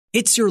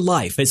It's Your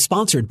Life is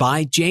sponsored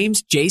by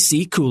James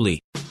J.C.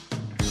 Cooley.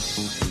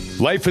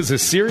 Life is a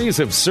series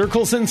of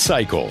circles and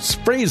cycles,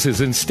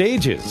 phrases and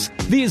stages.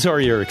 These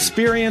are your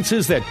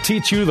experiences that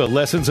teach you the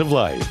lessons of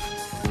life.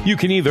 You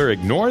can either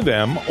ignore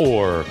them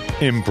or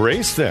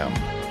embrace them.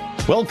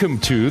 Welcome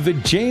to The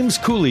James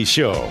Cooley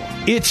Show.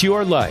 It's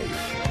Your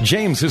Life.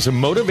 James is a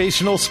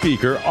motivational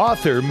speaker,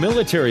 author,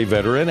 military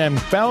veteran,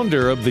 and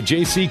founder of the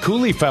J.C.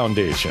 Cooley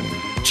Foundation.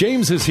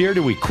 James is here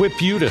to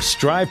equip you to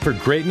strive for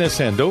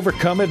greatness and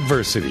overcome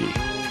adversity.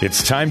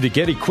 It's time to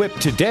get equipped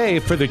today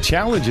for the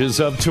challenges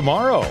of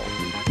tomorrow.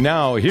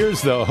 Now,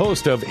 here's the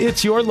host of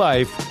It's Your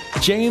Life,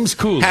 James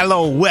Cooley.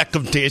 Hello,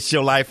 welcome to It's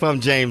Your Life. I'm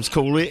James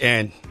Cooley,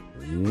 and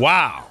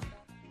wow,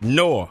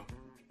 Noah,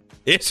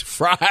 it's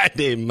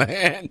Friday,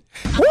 man.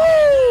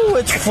 Woo!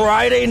 It's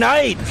Friday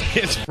night.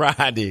 It's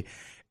Friday.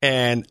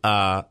 And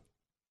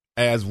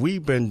as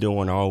we've been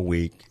doing all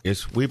week,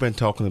 we've been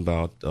talking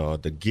about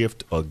the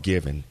gift of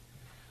giving,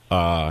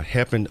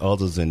 helping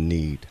others in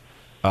need.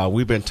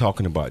 We've been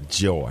talking about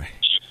joy.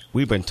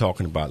 We've been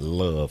talking about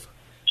love.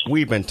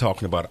 We've been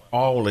talking about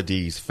all of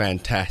these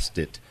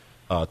fantastic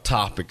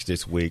topics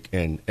this week.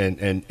 And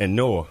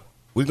Noah,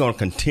 we're going to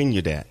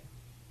continue that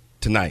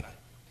tonight.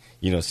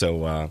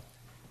 So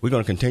we're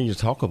going to continue to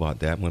talk about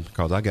that one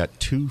because I got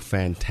two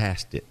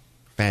fantastic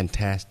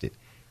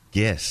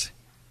guests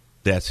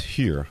that's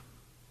here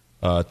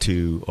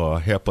to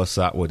help us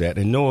out with that.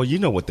 And Noah, you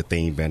know what the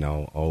theme been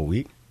all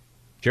week.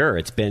 Sure,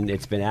 it's been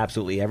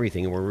absolutely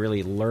everything, and we're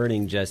really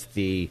learning just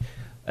the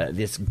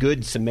this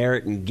good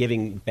Samaritan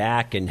giving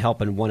back and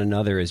helping one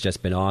another has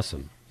just been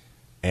awesome.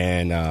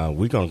 And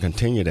we're going to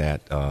continue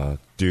that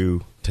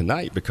through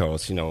tonight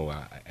because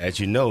as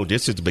you know,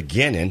 this is the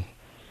beginning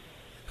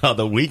of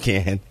the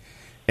weekend,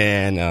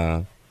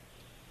 and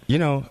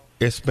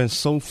it's been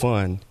so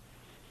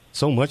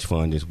much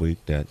fun this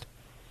week that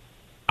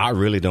I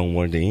really don't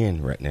want it to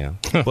end right now.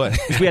 But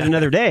we had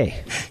another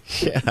day.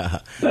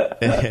 Yeah.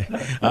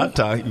 I'm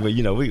talking, but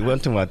we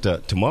went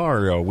to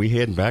tomorrow. We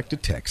heading back to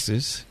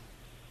Texas.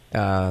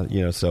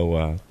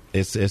 So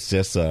it's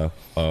just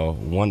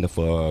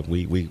wonderful.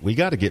 We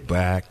got to get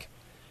back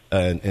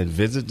and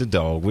visit the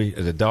dog.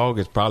 The dog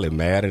is probably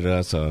mad at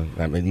us.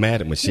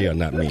 Mad at Michelle,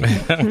 not me.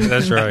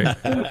 That's right.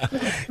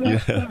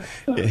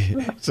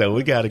 So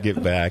we got to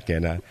get back,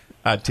 and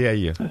I tell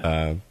you.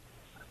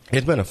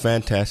 It's been a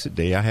fantastic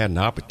day. I had an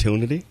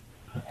opportunity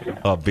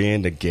of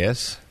being the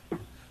guest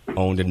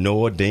on the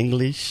Noah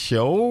Dingley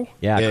Show.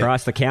 Yeah,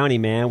 across the county,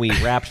 man. We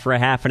wrapped for a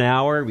half an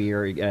hour. We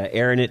are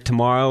airing it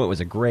tomorrow. It was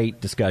a great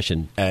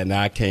discussion. And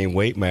I can't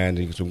wait, man,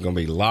 because we're going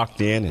to be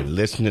locked in and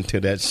listening to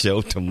that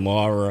show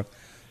tomorrow.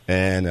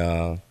 And,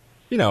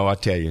 I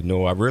tell you,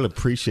 Noah, I really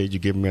appreciate you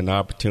giving me an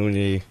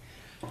opportunity.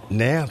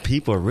 Now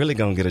people are really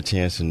going to get a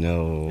chance to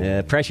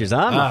know. Pressure's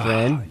on, my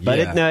friend. But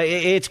yeah.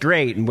 It's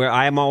great. And where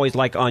I'm always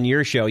like on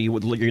your show, you're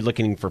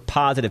looking for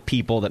positive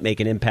people that make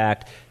an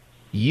impact.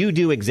 You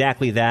do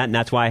exactly that, and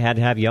that's why I had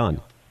to have you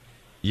on.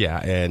 Yeah,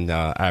 and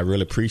I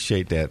really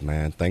appreciate that,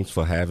 man. Thanks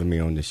for having me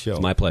on the show.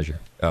 It's my pleasure.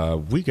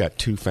 We got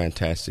two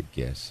fantastic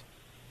guests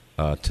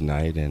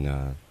tonight,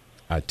 and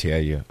I tell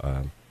you,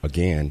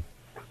 again,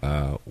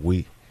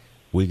 we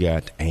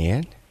got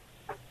Ann,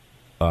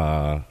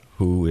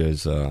 who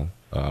is...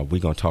 we're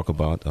going to talk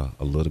about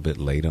a little bit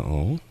later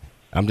on.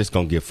 I'm just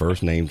going to give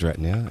first names right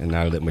now, and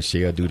I'll let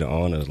Michelle do the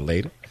honors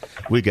later.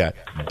 We got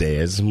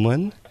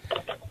Desmond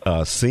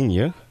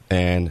Sr.,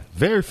 and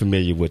very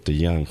familiar with the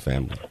Young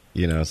family,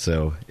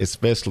 so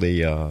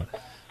especially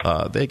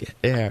they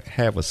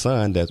have a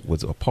son that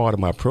was a part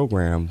of my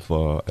program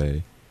for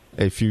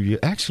a few years.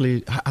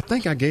 Actually, I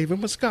think I gave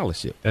him a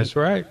scholarship. That's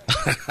right.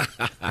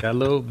 Got a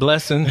little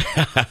blessing.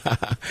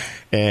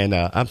 And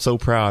I'm so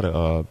proud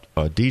of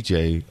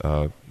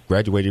DJ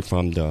graduated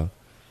from the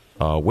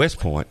West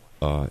Point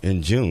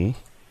in June,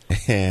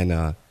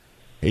 and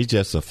he's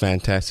just a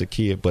fantastic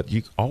kid. But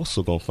you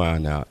also going to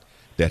find out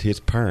that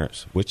his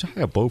parents, which I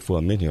have both of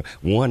them in here,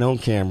 one on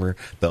camera,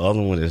 the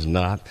other one is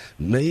not.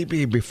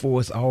 Maybe before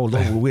it's all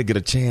over, we'll get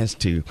a chance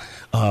to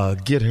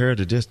get her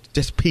to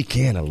just peek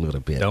in a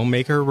little bit. Don't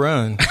make her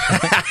run.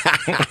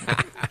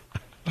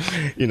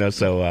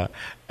 So,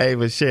 hey,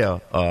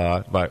 Michelle,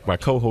 my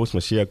co-host,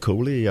 Michelle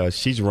Cooley,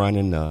 she's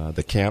running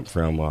the camp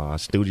from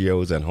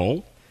studios at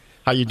home.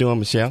 How you doing,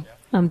 Michelle?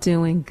 I'm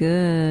doing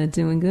good.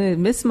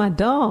 Miss my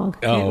dog.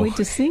 Can't wait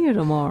to see her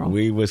tomorrow.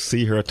 We will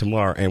see her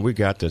tomorrow. And we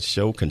got the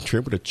show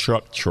contributor,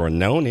 Chuck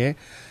Trononi.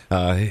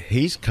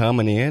 He's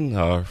coming in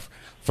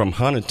from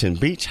Huntington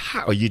Beach.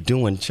 How are you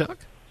doing, Chuck?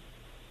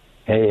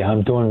 Hey,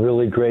 I'm doing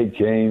really great,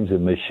 James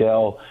and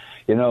Michelle.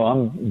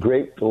 I'm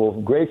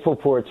grateful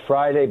for it's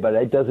Friday, but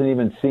it doesn't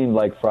even seem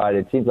like Friday.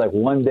 It seems like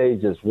one day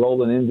just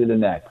rolling into the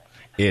next.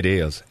 It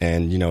is.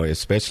 And,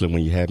 especially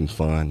when you're having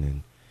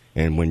fun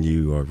and when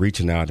you are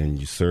reaching out and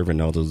you're serving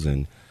others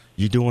and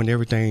you're doing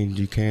everything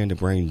you can to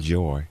bring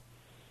joy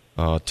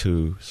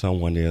to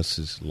someone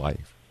else's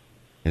life.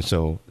 And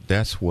so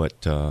that's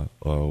what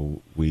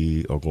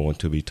we are going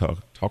to be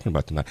talking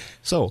about tonight.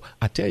 So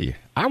I tell you,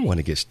 I want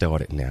to get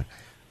started now.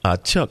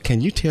 Chuck,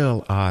 can you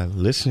tell our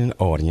listening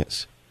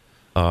audience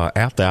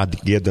after I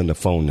give them the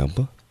phone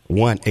number,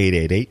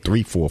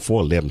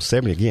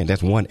 1-888-344-1170. Again,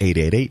 that's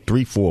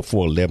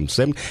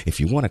 1-888-344-1170. If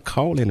you want to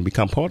call in and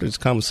become part of this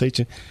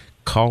conversation,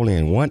 call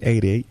in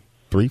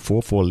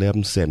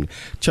 1-888-344-1170.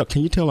 Chuck,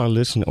 can you tell our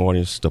listening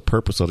audience the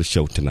purpose of the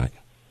show tonight?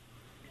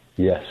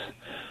 Yes.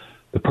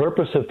 The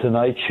purpose of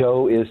tonight's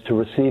show is to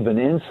receive an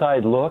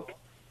inside look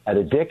at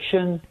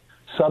addiction,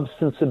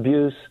 substance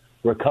abuse,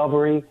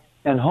 recovery,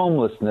 and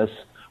homelessness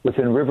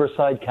within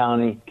Riverside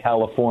County,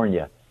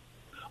 California.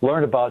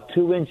 Learn about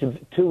two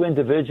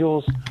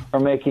individuals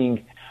are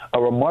making a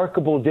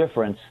remarkable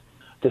difference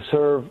to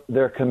serve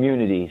their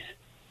communities,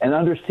 and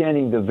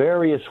understanding the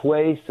various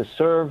ways to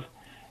serve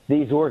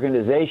these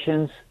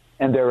organizations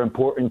and their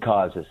important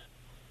causes.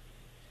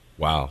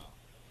 Wow.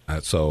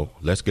 So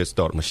let's get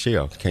started.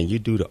 Michelle, can you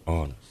do the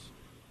honors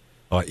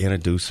of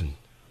introducing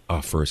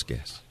our first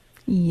guest?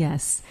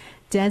 Yes,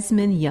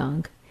 Desmond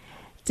Young.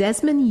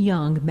 Desmond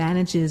Young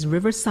manages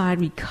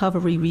Riverside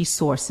Recovery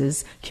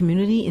Resources,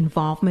 community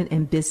involvement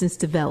and business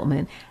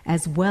development,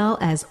 as well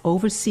as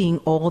overseeing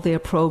all their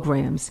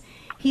programs.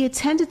 He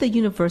attended the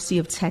University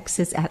of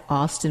Texas at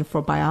Austin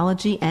for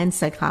biology and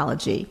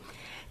psychology.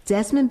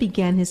 Desmond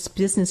began his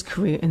business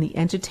career in the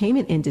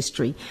entertainment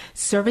industry,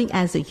 serving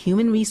as a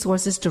human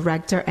resources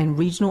director and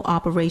regional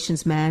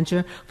operations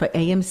manager for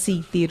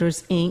AMC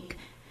Theaters, Inc.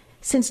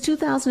 Since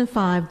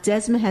 2005,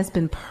 Desmond has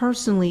been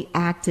personally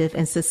active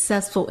and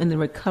successful in the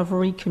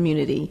recovery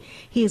community.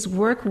 He has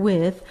worked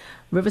with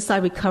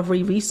Riverside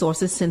Recovery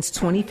Resources since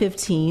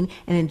 2015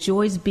 and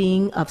enjoys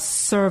being of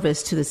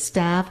service to the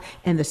staff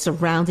and the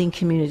surrounding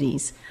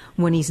communities.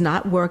 When he's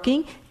not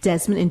working,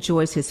 Desmond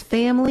enjoys his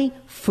family,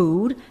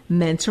 food,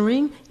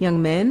 mentoring,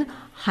 young men,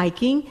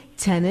 hiking,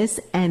 tennis,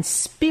 and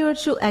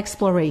spiritual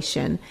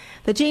exploration.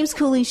 The James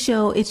Cooley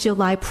Show, It's Your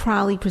Life,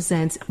 proudly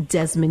presents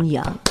Desmond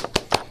Young.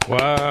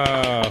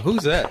 Wow.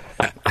 Who's that?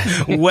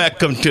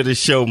 Welcome to the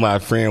show, my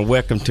friend.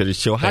 Welcome to the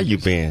show. How you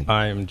been?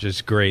 I am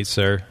just great,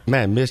 sir.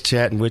 Man, miss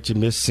chatting with you,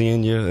 miss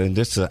seeing you, and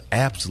this is an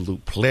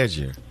absolute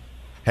pleasure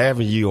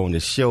having you on the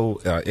show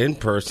in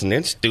person,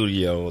 in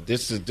studio.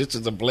 This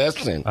is a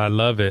blessing. I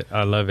love it.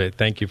 I love it.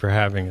 Thank you for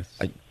having us.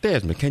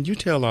 Desmond, can you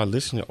tell our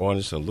listening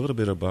audience a little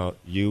bit about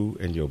you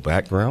and your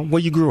background,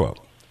 where you grew up?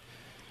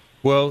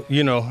 Well,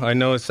 I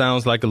know it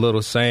sounds like a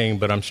little saying,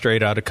 but I'm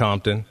straight out of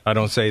Compton. I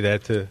don't say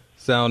that to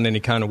sound any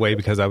kind of way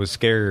because I was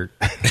scared.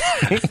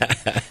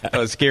 I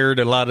was scared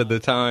a lot of the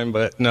time,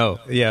 but no.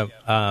 Yeah,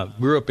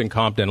 grew up in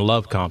Compton,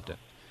 love Compton.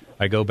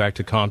 I go back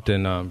to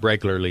Compton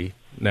regularly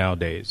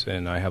nowadays,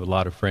 and I have a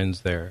lot of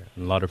friends there,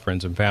 and a lot of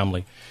friends and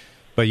family.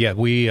 But yeah,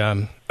 we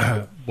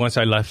once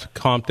I left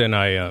Compton,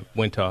 I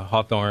went to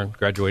Hawthorne,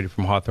 graduated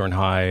from Hawthorne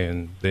High,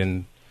 and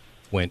then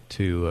went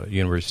to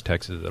University of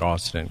Texas at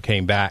Austin.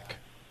 Came back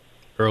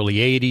early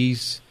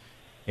 80s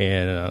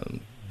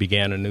and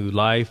began a new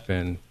life,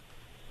 and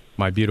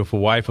my beautiful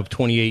wife of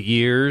 28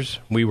 years.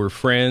 We were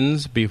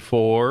friends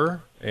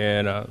before,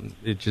 and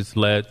it just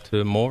led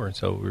to more.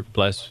 So we're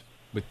blessed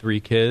with 3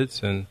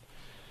 kids, and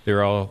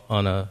they're all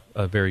on a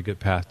very good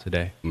path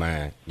today.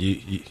 Man,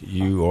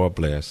 you are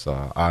blessed.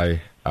 I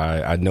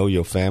know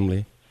your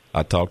family.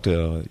 I talk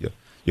to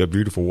your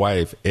beautiful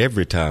wife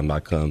every time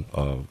I come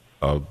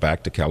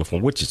back to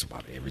California, which is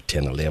about every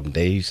 10, 11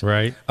 days.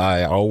 Right.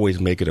 I always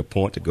make it a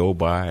point to go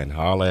by and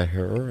holler at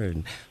her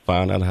and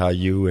find out how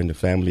you and the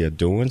family are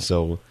doing.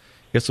 So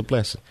it's a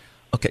blessing.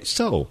 Okay,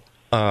 so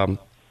when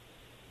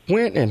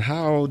and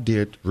how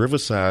did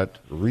Riverside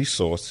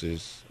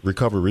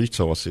Recovery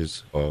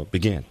Resources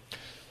begin?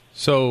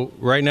 So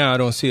right now I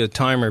don't see a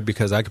timer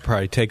because I could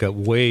probably take up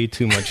way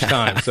too much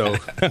time. So,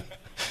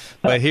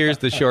 but here's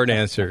the short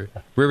answer.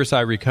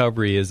 Riverside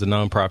Recovery is a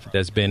nonprofit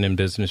that's been in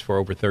business for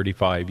over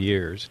 35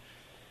 years.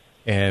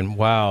 And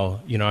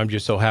wow, I'm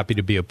just so happy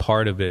to be a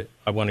part of it.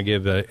 I want to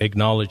give an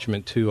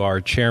acknowledgement to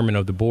our chairman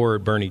of the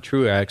board, Bernie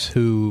Truax,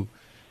 who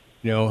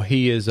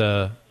he is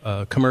a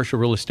commercial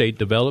real estate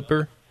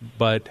developer,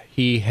 but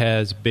he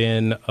has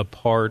been a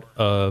part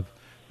of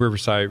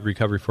Riverside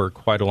Recovery for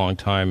quite a long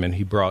time, and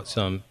he brought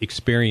some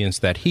experience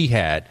that he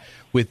had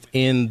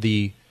within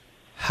the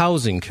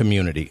housing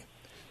community.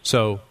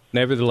 So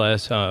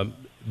nevertheless,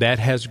 that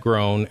has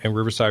grown, and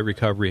Riverside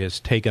Recovery has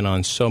taken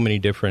on so many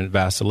different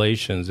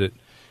vacillations. It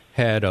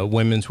had a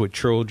women's with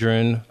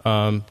children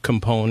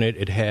component.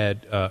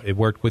 It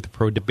worked with the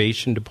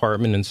probation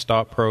department and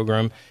STOP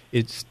program.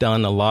 It's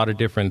done a lot of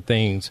different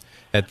things.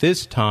 At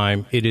this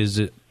time, it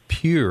is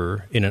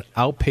pure in an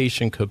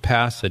outpatient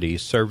capacity,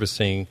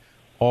 servicing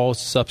all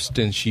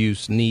substance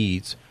use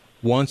needs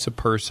once a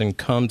person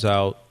comes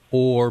out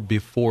or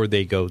before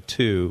they go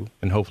to,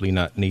 and hopefully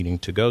not needing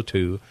to go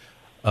to,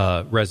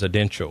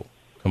 residential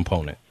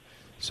component.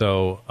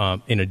 So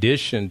in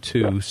addition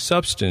to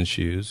substance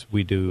use,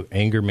 we do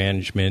anger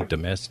management,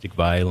 domestic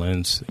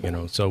violence,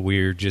 so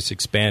we're just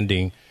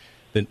expanding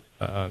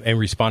and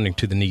responding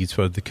to the needs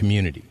of the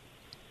community.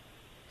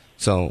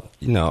 So,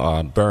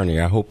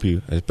 Bernie, I hope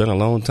it's been a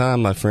long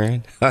time, my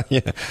friend.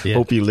 Yeah.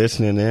 Hope you're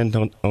listening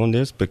in on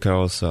this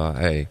because,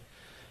 hey,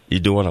 You're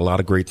doing a lot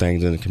of great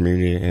things in the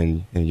community,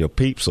 and your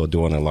peeps are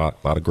doing a lot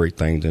of great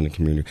things in the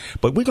community.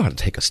 But we're going to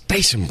take a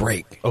station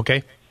break.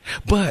 Okay.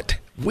 But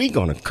we're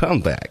going to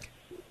come back,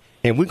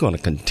 and we're going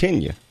to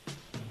continue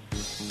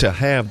to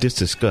have this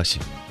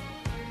discussion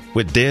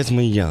with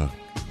Desmond Young,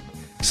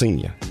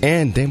 Sr.,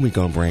 and then we're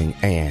going to bring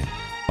Ann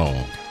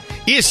on.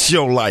 It's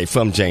Your Life.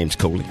 I'm James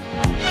Cooley.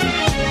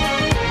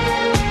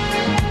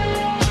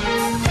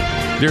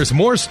 There's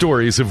more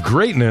stories of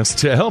greatness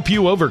to help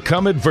you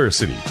overcome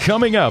adversity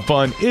coming up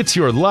on It's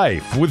Your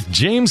Life with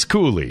James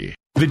Cooley.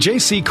 The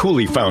J.C.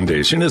 Cooley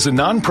Foundation is a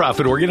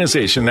nonprofit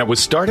organization that was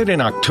started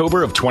in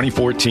October of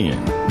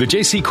 2014. The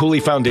J.C. Cooley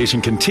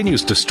Foundation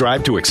continues to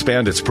strive to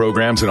expand its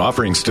programs and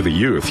offerings to the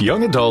youth,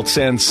 young adults,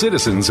 and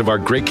citizens of our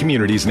great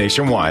communities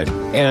nationwide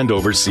and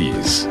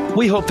overseas.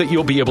 We hope that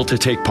you'll be able to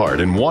take part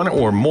in one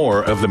or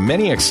more of the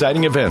many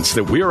exciting events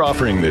that we're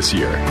offering this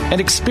year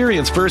and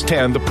experience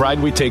firsthand the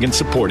pride we take in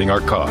supporting our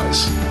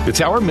cause.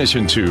 It's our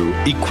mission to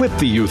equip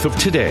the youth of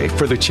today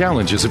for the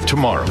challenges of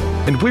tomorrow,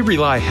 and we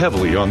rely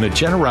heavily on the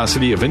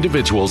generosity of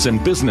individuals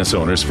and business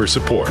owners for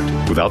support.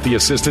 Without the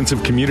assistance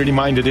of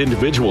community-minded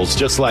individuals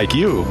just like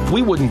you,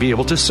 we wouldn't be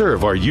able to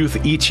serve our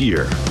youth each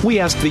year. We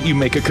ask that you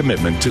make a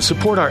commitment to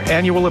support our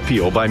annual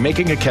appeal by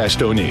making a cash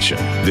donation.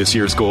 This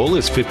year's goal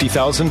is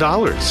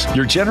 $50,000.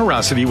 Your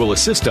generosity will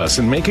assist us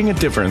in making a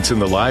difference in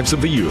the lives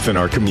of the youth in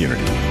our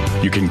community.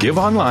 You can give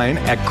online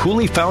at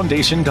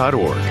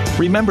CooleyFoundation.org.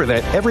 Remember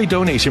that every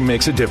donation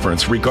makes a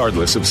difference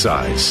regardless of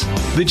size.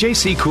 The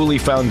J.C. Cooley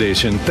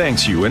Foundation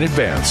thanks you in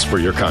advance for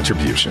your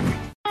contribution.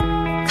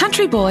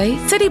 Country Boy,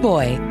 City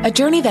Boy, a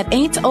journey that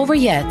ain't over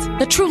yet.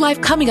 The true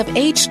life coming of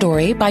age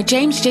story by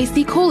James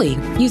J.C. Cooley.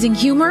 Using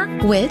humor,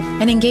 wit,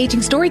 and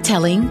engaging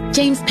storytelling,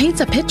 James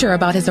paints a picture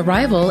about his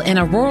arrival in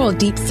a rural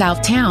deep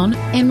south town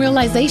and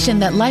realization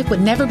that life would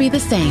never be the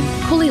same.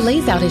 Cooley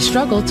lays out his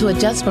struggle to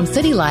adjust from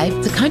city life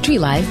to country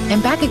life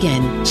and back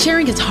again,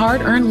 sharing his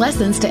hard-earned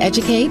lessons to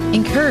educate,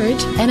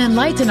 encourage, and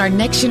enlighten our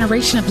next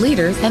generation of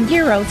leaders and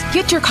heroes.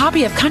 Get your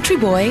copy of Country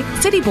Boy,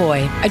 City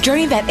Boy, a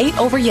journey that ain't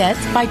over yet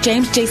by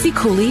James J.C.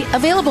 Cooley,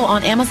 available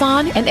on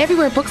Amazon and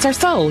everywhere books are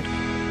sold.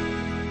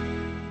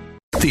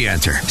 The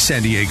Answer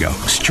San Diego,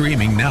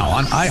 streaming now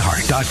on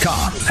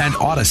iHeart.com and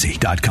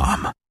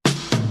Odyssey.com.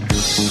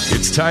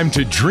 It's time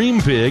to dream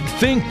big,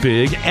 think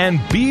big,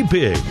 and be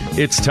big.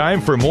 It's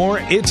time for more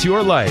It's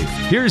Your Life.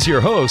 Here's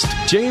your host,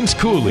 James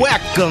Cooley.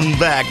 Welcome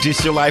back to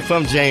It's Your Life.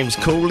 I'm James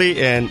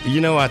Cooley, and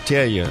I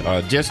tell you,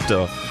 just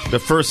the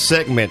first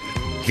segment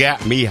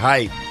got me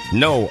hyped.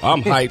 No,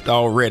 I'm hyped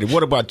already.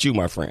 What about you,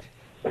 my friend?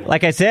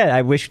 Like I said,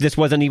 I wish this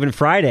wasn't even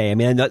Friday. I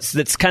mean,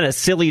 that's kind of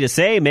silly to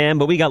say, man,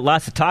 but we got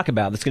lots to talk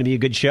about. It's going to be a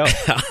good show.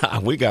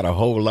 We got a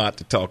whole lot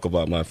to talk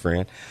about, my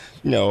friend.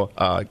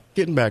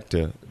 Getting back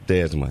to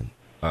Desmond.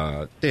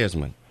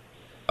 Desmond,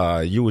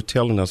 you were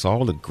telling us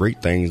all the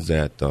great things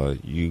that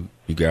you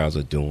guys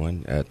are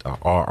doing at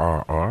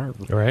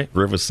RRR, right?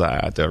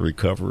 Riverside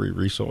Recovery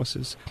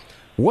Resources.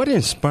 What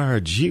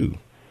inspired you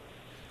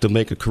to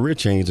make a career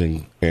change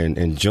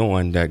and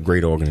join that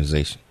great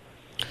organization?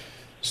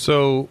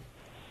 So,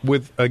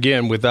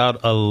 without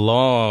a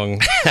long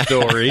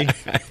story,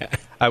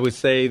 I would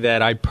say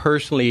that I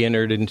personally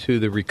entered into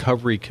the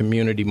recovery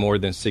community more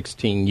than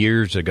 16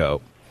 years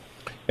ago.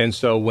 And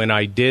so when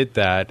I did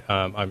that,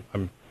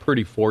 I'm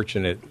pretty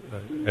fortunate.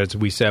 As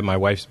we said, my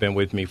wife's been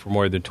with me for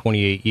more than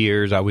 28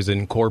 years. I was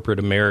in corporate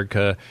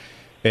America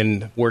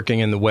and working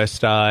in the West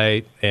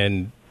Side,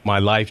 and my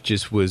life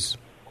just was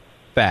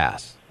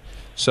fast.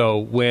 So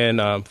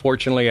when,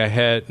 fortunately, I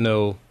had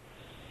no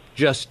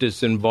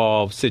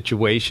justice-involved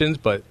situations,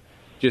 but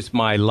just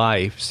my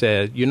life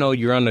said,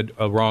 you're on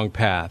a wrong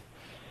path.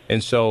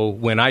 And so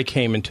when I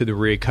came into the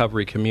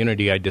recovery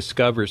community, I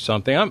discovered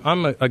something.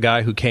 I'm a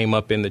guy who came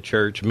up in the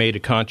church, made a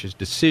conscious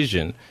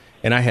decision,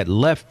 and I had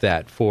left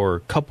that for a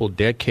couple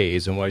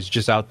decades and was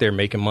just out there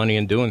making money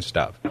and doing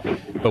stuff.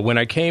 But when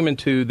I came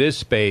into this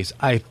space,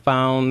 I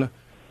found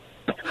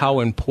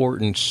how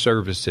important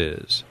service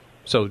is.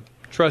 So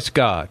trust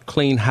God,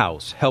 clean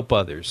house, help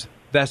others.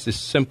 That's as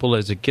simple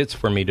as it gets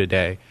for me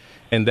today.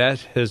 And that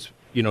has,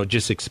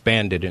 just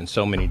expanded in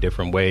so many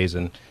different ways.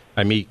 And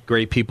I meet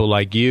great people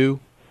like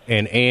you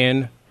and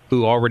Ann,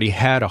 who already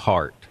had a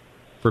heart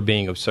for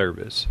being of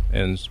service.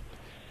 And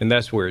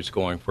that's where it's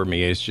going for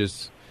me. It's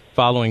just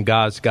following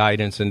God's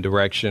guidance and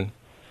direction.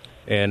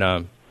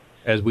 And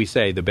as we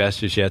say, the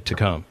best is yet to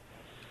come.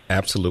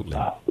 Absolutely.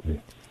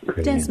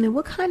 Desmond,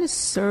 what kind of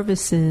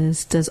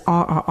services does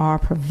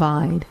RRR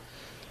provide?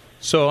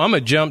 So I'm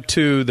going to jump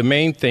to the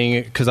main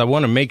thing because I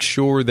want to make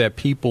sure that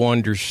people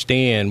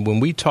understand when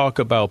we talk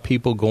about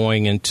people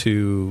going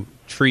into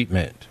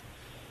treatment,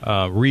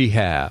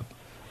 rehab,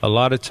 a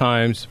lot of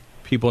times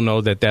people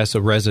know that that's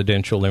a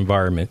residential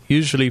environment,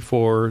 usually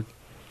for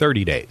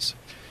 30 days.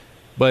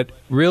 But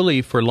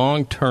really for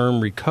long-term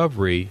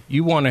recovery,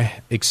 you want to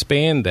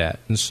expand that.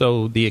 And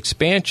so the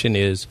expansion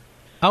is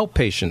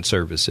outpatient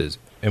services,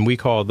 and we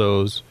call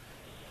those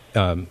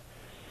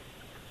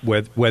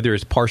whether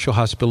it's partial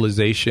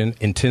hospitalization,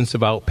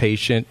 intensive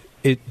outpatient,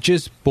 it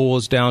just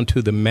boils down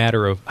to the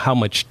matter of how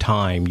much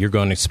time you're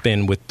going to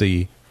spend with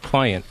the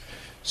client.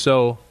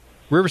 So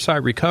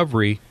Riverside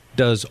Recovery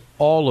does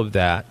all of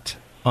that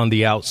on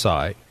the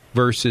outside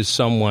versus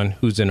someone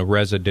who's in a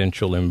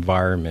residential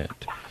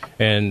environment.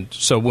 And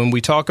so when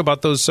we talk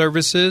about those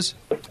services,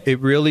 it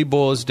really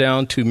boils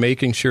down to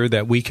making sure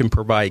that we can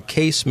provide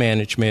case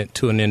management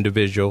to an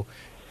individual,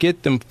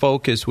 get them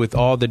focused with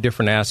all the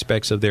different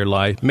aspects of their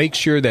life, make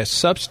sure that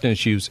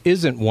substance use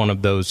isn't one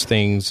of those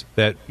things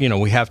that,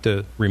 we have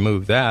to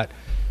remove that.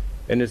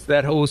 And it's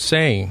that whole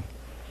saying,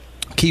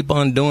 keep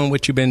on doing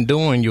what you've been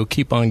doing, you'll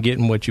keep on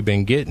getting what you've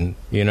been getting.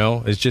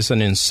 It's just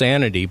an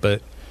insanity,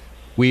 but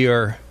we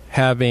are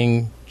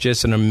having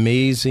just an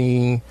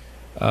amazing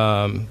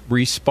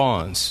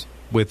response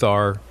with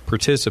our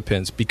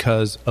participants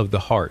because of the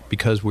heart,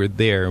 because we're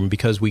there, and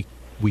because we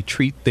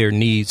treat their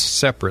needs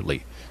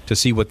separately to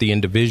see what the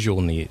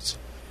individual needs.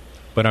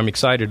 But I'm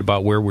excited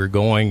about where we're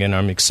going, and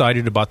I'm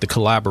excited about the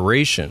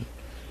collaboration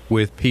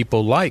with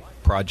people like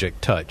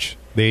Project Touch.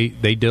 They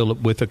deal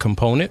with a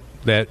component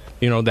that,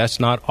 that's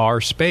not our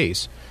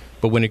space.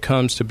 But when it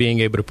comes to being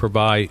able to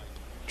provide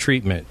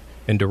treatment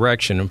and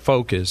direction and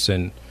focus,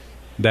 and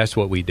that's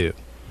what we do.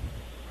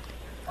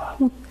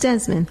 Well,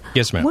 Desmond.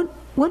 Yes, ma'am.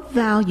 What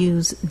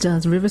values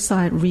does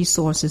Riverside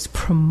Resources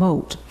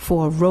promote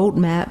for a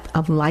roadmap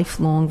of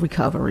lifelong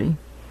recovery?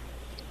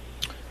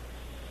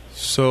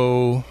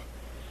 So,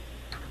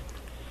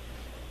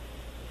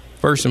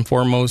 first and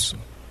foremost,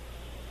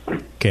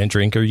 can't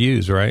drink or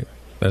use, right?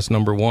 That's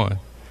number one.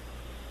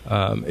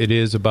 It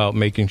is about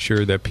making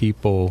sure that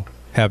people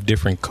have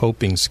different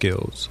coping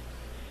skills.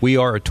 We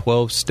are a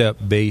 12-step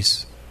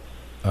base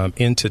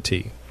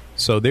entity.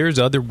 So there's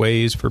other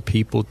ways for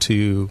people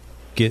to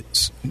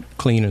get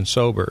clean and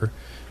sober,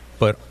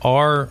 but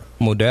our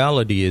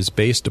modality is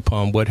based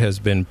upon what has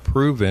been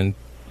proven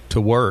to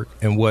work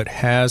and what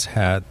has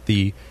had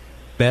the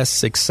best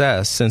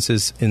success since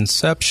its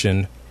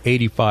inception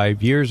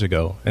 85 years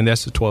ago, and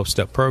that's the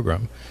 12-step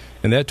program.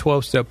 And that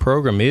 12-step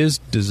program is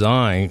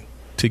designed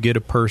to get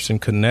a person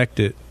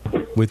connected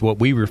with what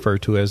we refer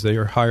to as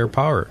their higher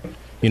power,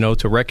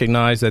 to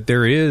recognize that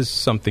there is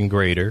something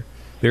greater,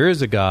 there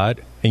is a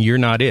God, and you're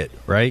not it,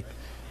 right?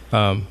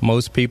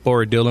 Most people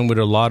are dealing with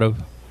a lot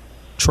of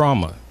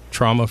trauma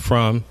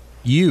from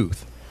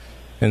youth.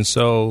 And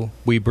so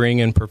we bring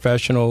in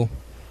professional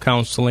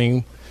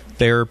counseling,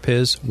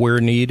 therapists where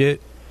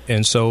needed.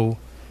 And so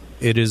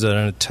it is an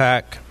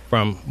attack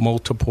from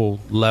multiple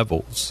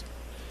levels.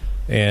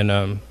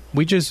 And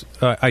we just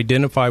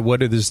identify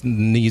what are the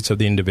needs of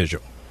the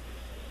individual.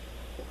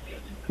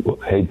 Well,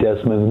 hey,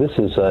 Desmond, this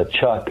is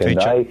Chuck. Hey,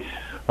 and Chuck.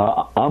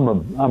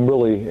 I'm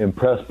really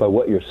impressed by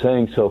what you're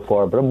saying so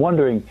far, but I'm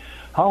wondering,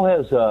 how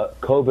has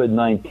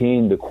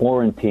COVID-19, the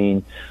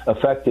quarantine,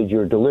 affected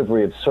your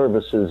delivery of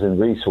services and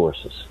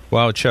resources?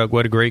 Wow, Chuck,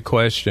 what a great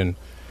question.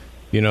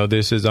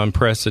 This is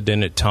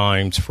unprecedented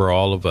times for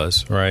all of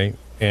us, right?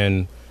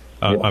 And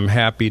I'm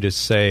happy to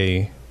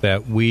say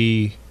that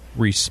we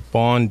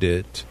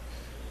responded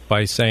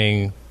by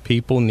saying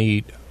people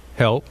need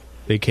help.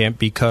 They can't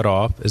be cut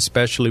off,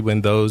 especially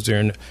when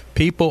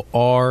people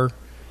are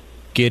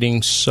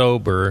getting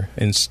sober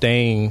and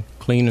staying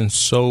clean and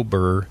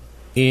sober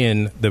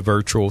in the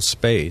virtual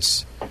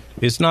space.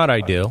 It's not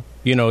ideal.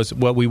 It's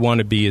what we want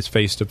to be is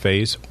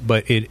face-to-face,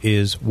 but it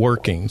is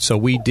working. So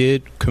we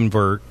did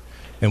convert,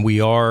 and we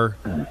are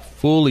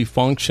fully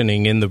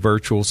functioning in the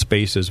virtual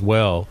space as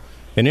well.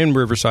 And in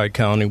Riverside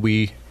County,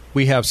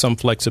 we have some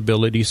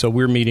flexibility, so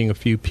we're meeting a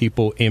few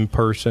people in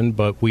person,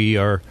 but we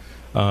are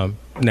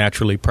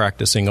naturally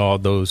practicing all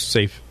those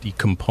safety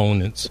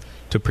components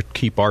to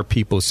keep our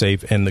people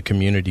safe and the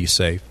community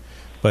safe.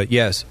 But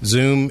yes,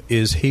 Zoom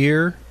is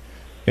here,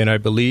 and I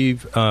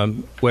believe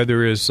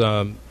whether it's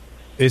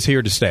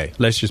here to stay.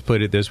 Let's just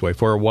put it this way.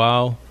 For a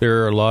while,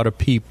 there are a lot of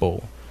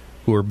people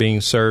who are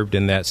being served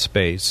in that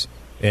space,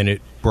 and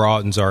it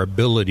broadens our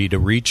ability to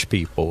reach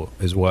people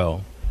as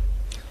well.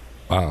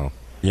 Wow.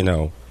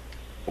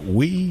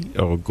 We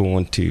are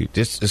going to,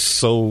 this is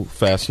so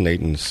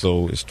fascinating,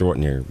 so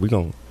extraordinary. We're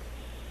going to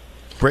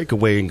break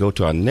away and go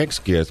to our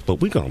next guest, but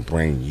we're going to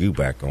bring you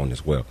back on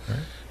as well. Right.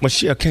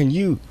 Michelle, can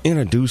you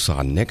introduce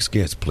our next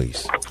guest,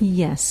 please?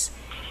 Yes.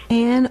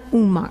 Ann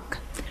Umak.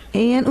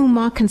 Ann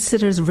Umak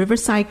considers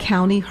Riverside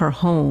County her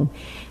home.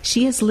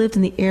 She has lived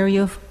in the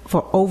area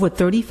for over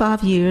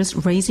 35 years,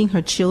 raising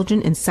her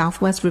children in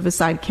southwest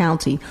Riverside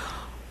County.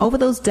 Over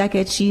those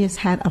decades, she has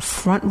had a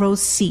front row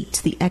seat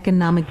to the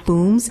economic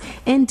booms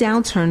and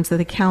downturns that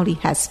the county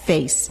has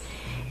faced.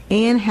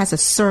 Ann has a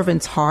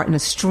servant's heart and a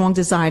strong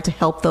desire to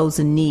help those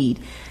in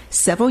need.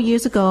 Several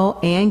years ago,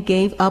 Ann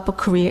gave up a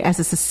career as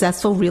a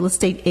successful real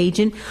estate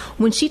agent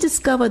when she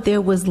discovered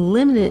there was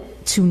limited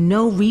to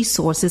no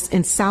resources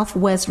in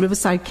southwest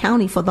Riverside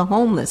County for the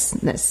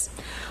homelessness.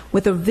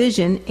 With a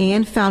vision,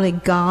 Ann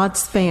founded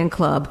God's Fan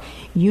Club,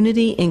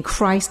 Unity in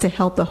Christ, to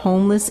help the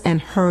homeless and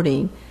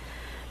hurting.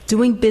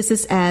 doing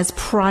business as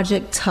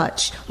Project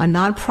Touch, a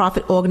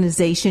nonprofit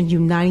organization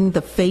uniting the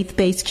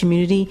faith-based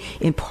community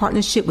in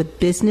partnership with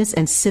business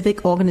and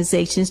civic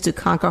organizations to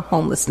conquer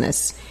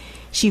homelessness.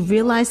 She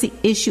realized the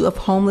issue of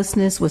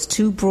homelessness was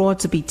too broad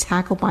to be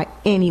tackled by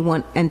any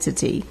one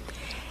entity.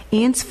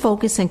 Ann's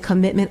focus and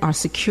commitment are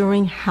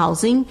securing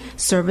housing,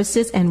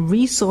 services, and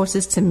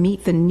resources to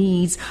meet the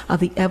needs of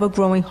the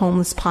ever-growing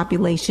homeless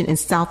population in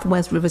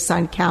Southwest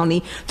Riverside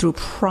County through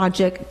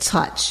Project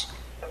Touch.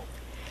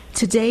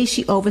 Today,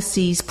 she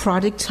oversees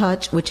Project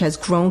Touch, which has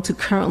grown to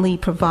currently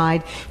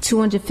provide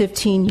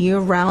 215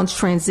 year-round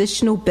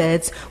transitional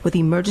beds with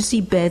emergency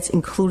beds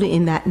included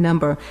in that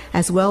number,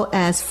 as well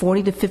as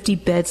 40 to 50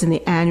 beds in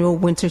the annual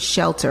winter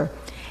shelter.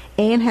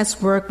 Ann has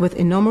worked with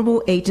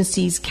innumerable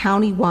agencies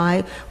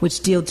countywide which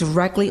deal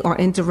directly or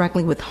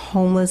indirectly with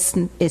homeless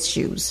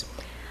issues.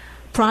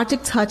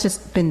 Project Touch has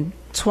been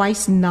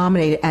twice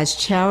nominated as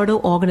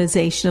Charitable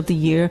Organization of the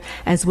Year,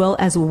 as well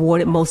as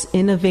awarded Most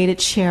Innovative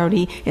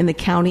Charity in the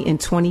county in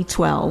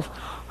 2012.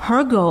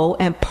 Her goal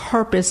and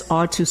purpose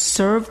are to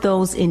serve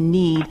those in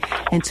need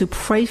and to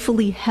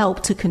prayerfully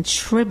help to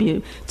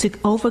contribute to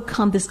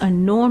overcome this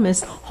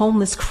enormous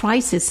homeless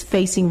crisis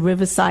facing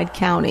Riverside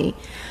County.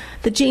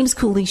 The James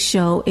Cooley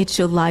Show, It's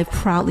Your Life,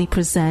 proudly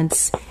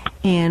presents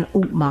Ann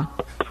Ootma.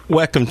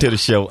 Welcome to the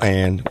show,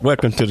 Ann.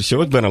 Welcome to the show.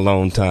 It's been a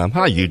long time.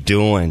 How you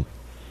doing?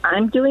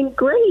 I'm doing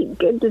great.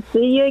 Good to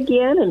see you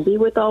again and be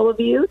with all of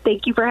you.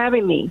 Thank you for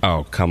having me.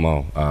 Oh, come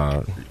on.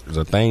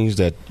 The things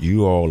that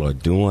you all are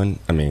doing,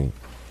 I mean,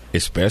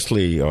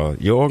 especially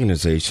your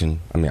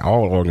organization, I mean,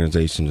 all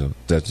organizations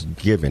that's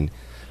given,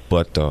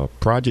 but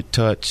Project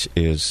Touch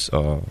is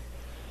an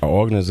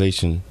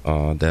organization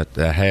that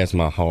has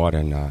my heart,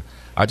 and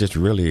I just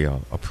really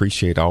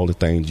appreciate all the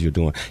things you're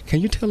doing.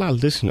 Can you tell our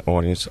listening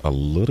audience a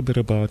little bit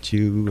about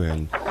you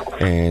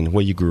and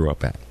where you grew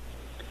up at?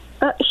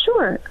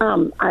 Sure.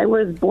 I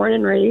was born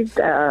and raised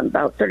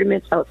about 30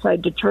 minutes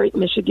outside Detroit,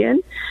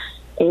 Michigan,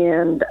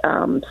 and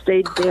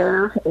stayed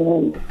there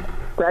and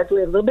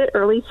graduated a little bit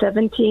early,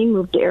 17,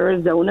 moved to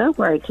Arizona,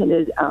 where I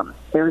attended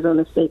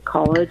Arizona State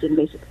College and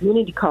Mesa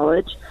Community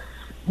College.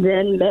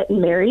 Then met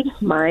and married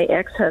my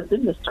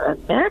ex-husband,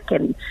 Mr. Mack,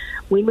 and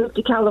we moved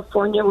to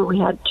California where we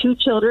had 2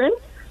 children,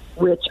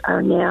 which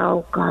are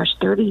now,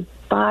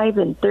 35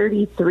 and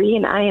 33,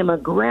 and I am a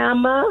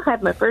grandma. I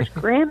have my first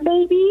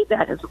grandbaby.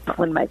 That is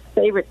one of my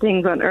favorite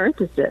things on earth,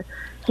 is to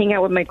hang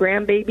out with my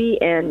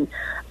grandbaby. And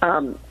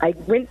I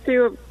went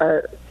through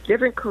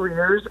different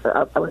careers.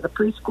 I was a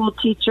preschool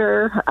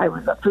teacher. I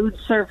was a food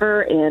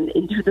server and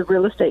into the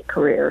real estate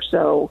career.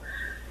 So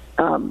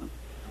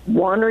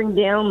wandering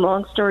down,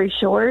 long story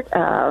short,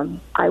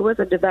 I was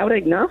a devout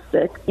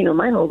agnostic,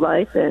 my whole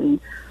life, and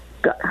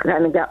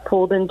got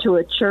pulled into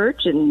a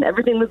church, and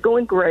everything was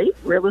going great.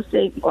 Real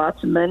estate,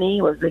 lots of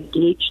money, was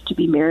engaged to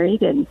be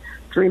married, and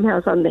dream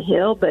house on the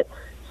hill, but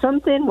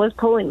something was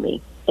pulling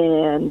me,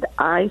 and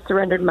I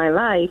surrendered my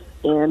life,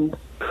 and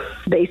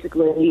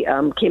basically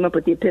came up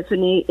with the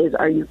epiphany is,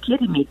 are you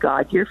kidding me,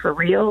 God? You're for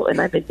real,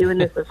 and I've been doing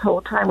this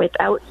whole time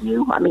without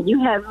you. I mean,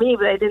 you have me,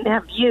 but I didn't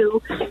have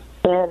you.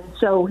 And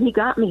so he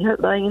got me hook,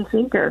 line, and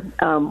sinker.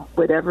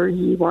 Whatever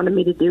he wanted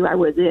me to do, I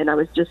was in. I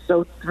was just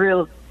so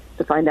thrilled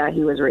to find out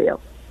he was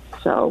real.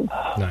 So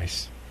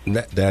nice.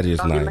 That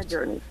is nice. My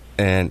journey.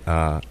 And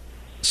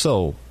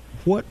so,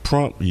 what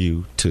prompted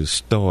you to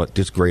start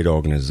this great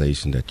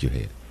organization that you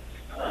had?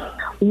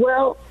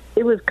 Well,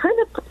 it was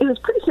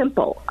pretty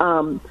simple.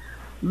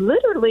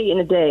 Literally in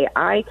a day,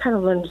 I kind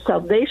of learned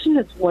salvation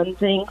is one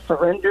thing,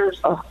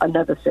 surrender's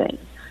another thing.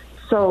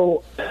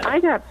 So I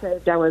got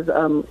saved. I was,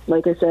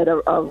 like I said,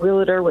 a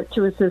realtor with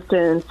 2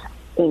 assistants,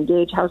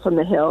 engaged, house on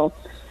the hill.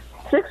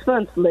 6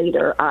 months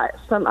later, I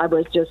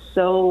was just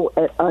so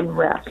at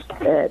unrest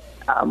at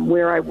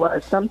where I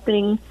was.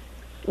 Something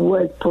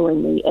was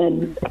pulling me.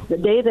 And the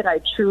day that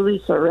I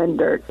truly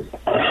surrendered,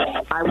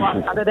 I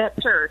walked out of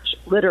that church,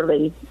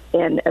 literally,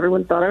 and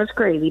everyone thought I was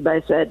crazy, but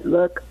I said,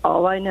 look,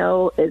 all I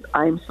know is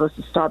I'm supposed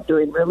to stop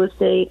doing real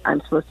estate.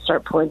 I'm supposed to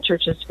start pulling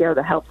churches together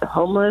to help the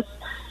homeless.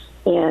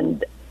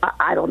 And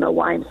I don't know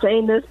why I'm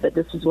saying this, but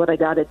this is what I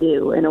got to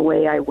do. And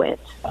away I went.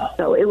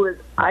 So it was,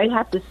 I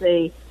have to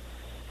say,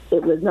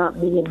 it was not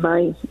me in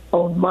my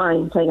own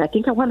mind saying, I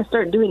think I want to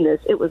start doing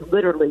this. It was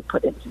literally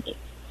put into me.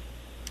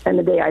 And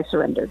the day I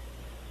surrendered.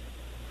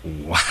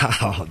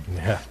 Wow.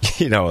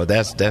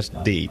 That's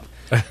deep.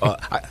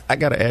 I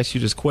got to ask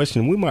you this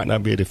question. We might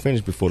not be able to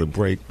finish before the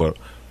break, but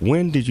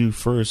when did you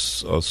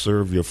first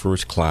serve your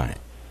first client?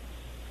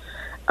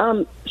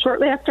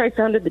 Shortly after I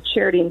founded the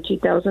charity in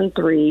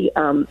 2003,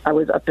 I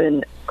was up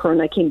in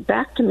Corona. I came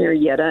back to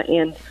Marietta,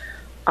 and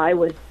I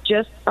was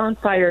just on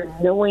fire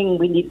knowing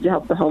we needed to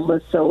help the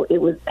homeless. So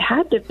it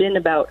had to have been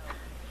about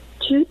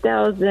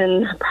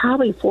 2000,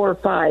 probably 4 or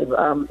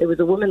 5. It was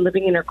a woman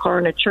living in her car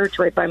in a church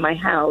right by my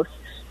house.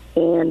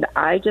 And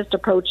I just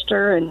approached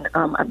her, and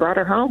I brought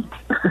her home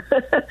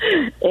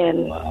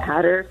and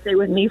had her stay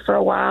with me for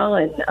a while.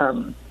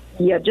 And,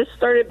 just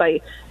started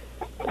by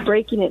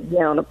breaking it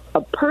down.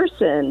 A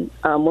person,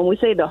 when we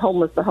say the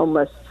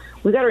homeless,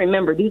 we got to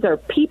remember these are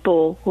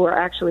people who are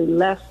actually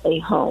less a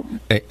home.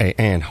 Hey,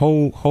 and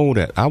hold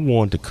that. I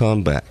want to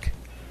come back.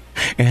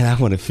 And I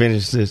want to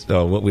finish this,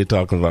 what we're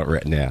talking about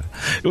right now.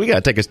 We got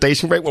to take a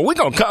station break. Well, we're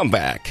going to come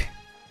back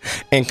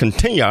and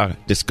continue our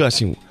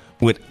discussion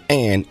with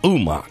Ann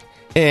Umach.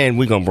 And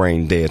we're going to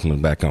bring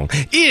Desmond back on.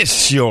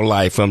 It's Your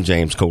Life. I'm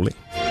James Cooley.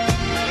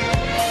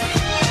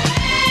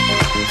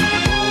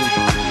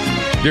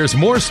 There's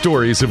more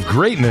stories of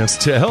greatness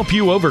to help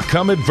you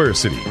overcome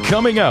adversity.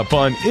 Coming up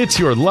on It's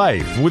Your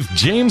Life with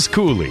James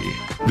Cooley.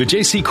 The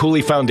J.C.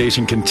 Cooley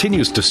Foundation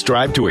continues to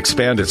strive to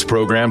expand its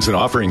programs and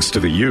offerings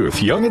to the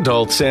youth, young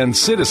adults, and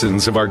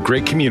citizens of our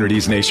great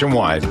communities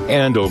nationwide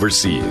and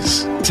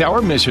overseas. It's our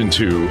mission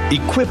to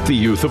equip the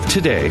youth of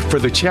today for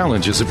the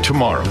challenges of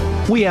tomorrow.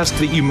 We ask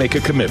that you make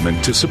a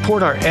commitment to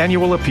support our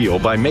annual appeal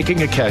by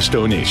making a cash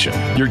donation.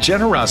 Your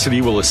generosity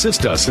will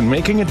assist us in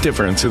making a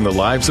difference in the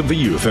lives of the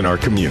youth in our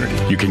community.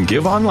 You can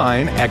give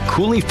online at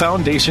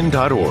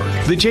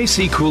CooleyFoundation.org. The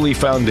J.C. Cooley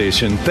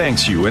Foundation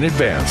thanks you in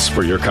advance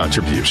for your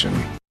contribution.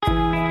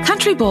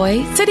 Country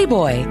Boy, City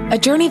Boy, a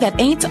journey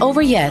that ain't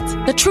over yet.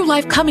 The true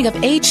life coming of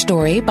age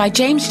story by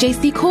James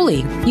J.C.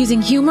 Cooley.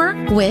 Using humor,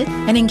 wit,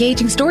 and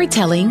engaging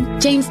storytelling,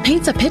 James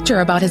paints a picture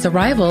about his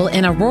arrival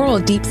in a rural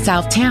deep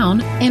south town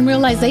and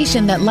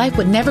realization that life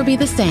would never be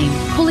the same.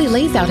 Cooley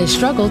lays out his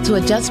struggle to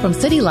adjust from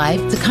city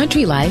life to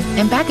country life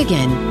and back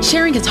again,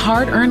 sharing his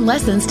hard-earned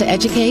lessons to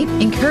educate,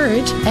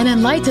 encourage, and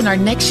enlighten our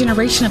next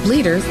generation of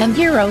leaders and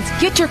heroes.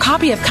 Get your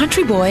copy of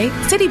Country Boy,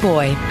 City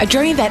Boy, a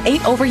journey that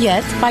ain't over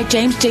yet by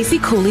James J.C.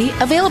 Cooley.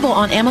 Available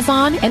on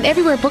Amazon and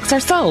everywhere books are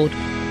sold.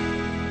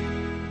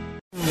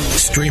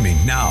 Streaming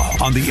now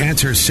on the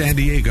Answer San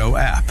Diego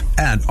app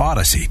and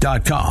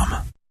Odyssey.com.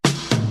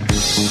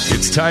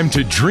 It's time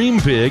to dream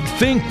big,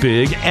 think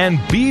big,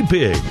 and be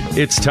big.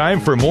 It's time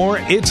for more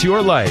It's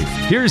Your Life.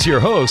 Here's your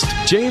host,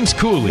 James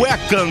Cooley.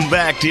 Welcome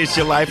back to It's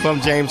Your Life.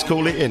 I'm James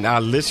Cooley. And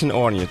our listening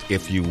audience,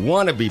 if you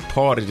want to be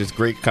part of this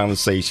great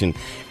conversation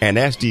and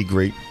ask these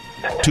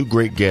two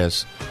great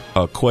guests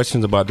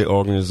questions about the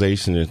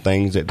organization and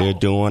things that they're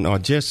doing, or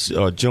just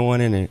join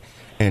in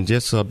and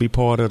just be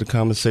part of the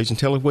conversation,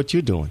 tell us what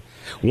you're doing.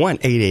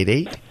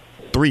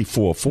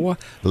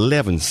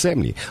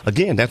 1-888-344-1170.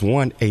 Again, that's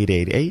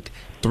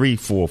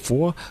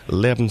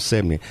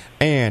 1-888-344-1170.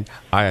 And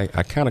I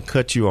kind of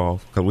cut you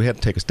off because we had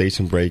to take a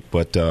station break,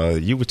 but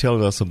you were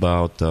telling us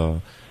about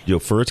your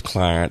first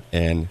client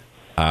and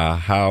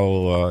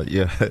how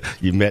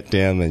you met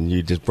them and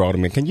you just brought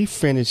them in. Can you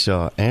finish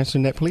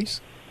answering that,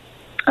 please?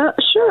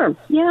 Sure.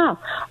 Yeah.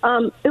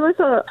 It was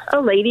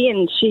a lady,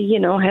 and she,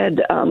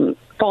 had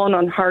fallen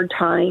on hard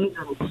times,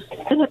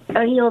 and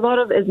a lot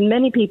of, as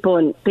many people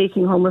in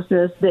facing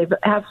homelessness, they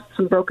have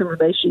some broken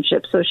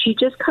relationships. So she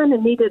just kind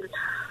of needed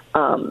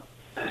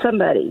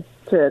somebody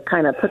to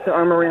kind of put the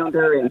arm around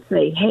her and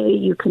say, "Hey,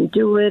 you can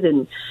do it,"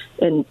 and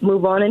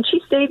move on. And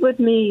she stayed with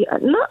me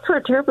not for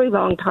a terribly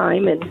long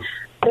time, and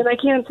I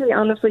can't say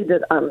honestly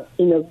that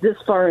this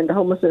far into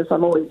homelessness,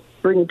 I'm always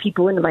bringing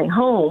people into my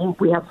home.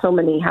 We have so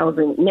many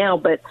housing now,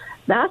 but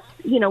that's,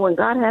 when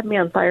God had me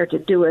on fire to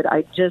do it,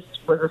 I just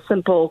was a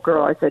simple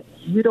girl. I said,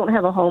 "You don't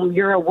have a home.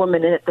 You're a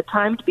woman." And at the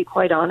time, to be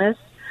quite honest,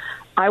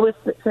 I was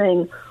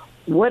saying,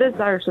 what does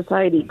our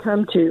society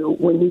come to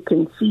when you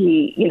can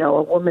see,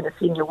 a woman, a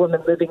senior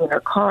woman living in her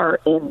car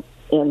and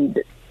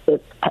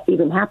it's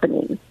even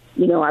happening?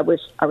 I was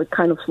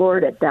kind of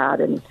floored at that.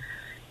 And,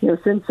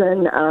 since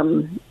then,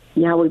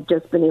 we've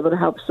just been able to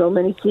help so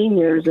many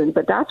seniors,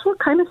 but that's what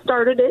kind of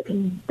started it.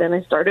 And then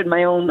I started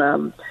my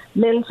own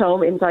men's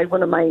home inside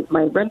one of my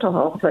rental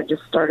homes. I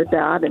just started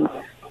that and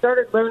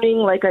started learning,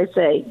 like I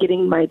say,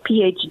 getting my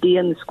PhD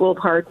in the School of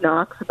Hard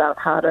Knocks about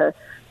how to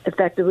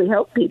effectively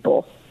help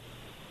people.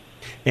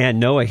 And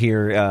Noah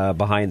here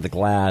behind the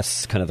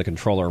glass, kind of the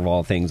controller of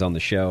all things on the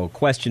show.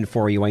 Question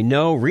for you. I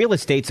know real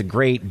estate's a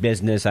great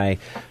business. I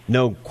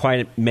know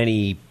quite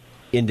many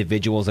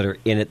individuals that are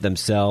in it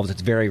themselves.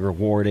 It's very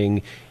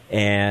rewarding.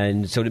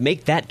 And so to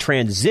make that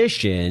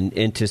transition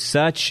into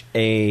such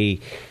a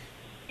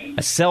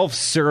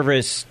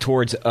self-service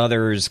towards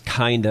others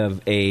kind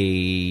of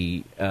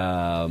a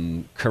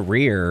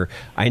career,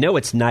 I know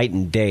it's night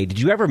and day. Did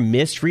you ever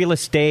miss real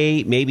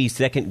estate? Maybe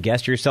second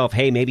guess yourself,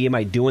 hey, maybe am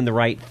I doing the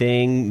right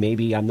thing?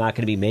 Maybe I'm not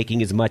going to be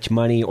making as much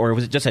money. Or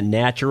was it just a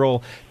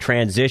natural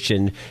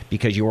transition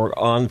because you were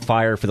on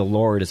fire for the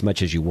Lord as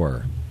much as you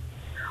were?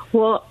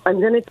 Well, I'm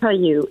going to tell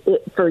you,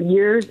 for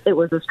years it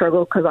was a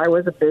struggle because I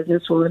was a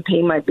businesswoman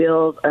paying my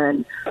bills,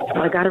 and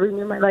I got to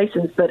renew my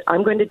license. But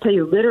I'm going to tell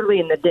you, literally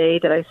in the day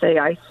that I say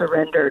I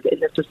surrendered and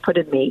this was put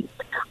in me,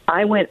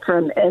 I went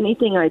from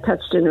anything I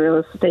touched in real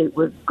estate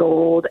was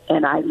gold,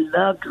 and I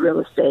loved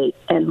real estate.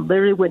 And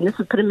literally when this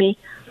was put in me,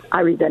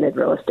 I resented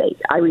real estate.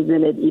 I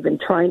resented even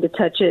trying to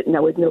touch it, and I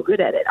was no good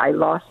at it. I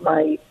lost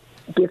my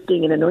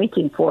gifting and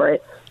anointing for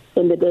it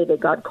in the day that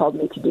God called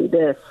me to do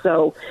this.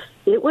 So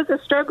it was a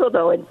struggle,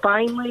 though, and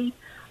finally,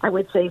 I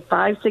would say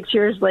 5-6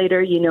 years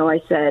later,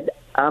 I said,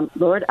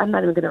 Lord, I'm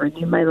not even going to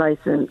renew my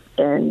license,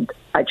 and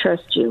I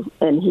trust you.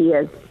 And he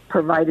has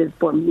provided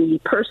for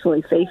me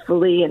personally,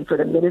 faithfully, and for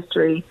the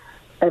ministry.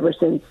 ever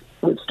since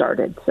we've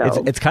started.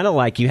 So it's kind of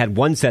like you had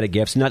one set of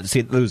gifts, not to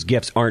say that those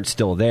gifts aren't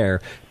still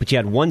there, but you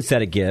had one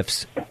set of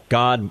gifts.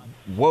 God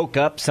woke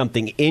up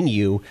something in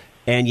you,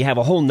 and you have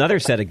a whole nother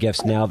set of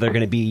gifts now that are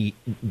going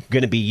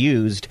to be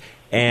used.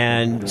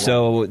 And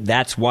so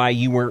that's why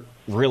you weren't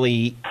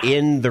really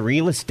in the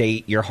real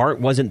estate. Your heart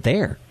wasn't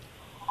there.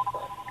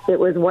 It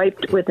was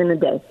wiped within a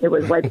day. It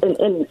was wiped,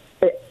 and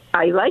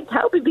I liked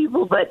helping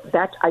people, but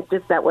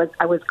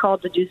I was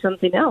called to do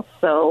something else.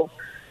 So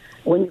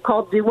when you're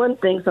called to do one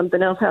thing,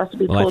 something else has to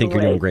be pulled away. I think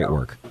you're doing great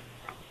work.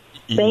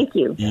 Thank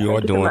you. You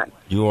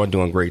are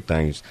doing great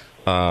things.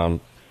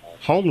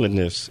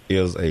 Homelessness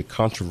is a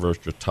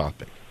controversial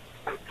topic.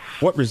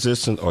 What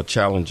resistance or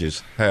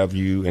challenges have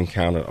you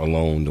encountered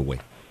along the way?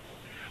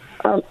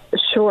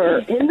 Sure.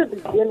 In the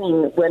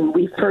beginning, when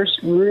we first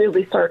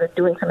really started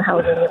doing some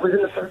housing, it was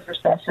in the first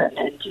recession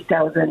in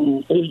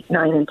 2008,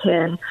 9, and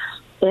 10.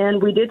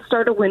 And we did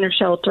start a winter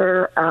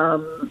shelter.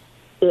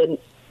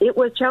 It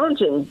was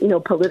challenging,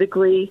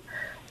 politically.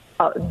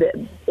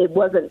 It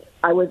wasn't,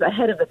 I was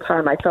ahead of the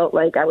time. I felt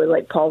like I was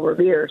like Paul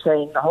Revere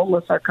saying, the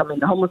homeless are coming,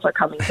 the homeless are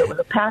coming. So it was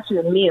a passion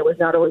in me. It was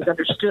not always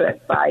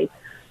understood by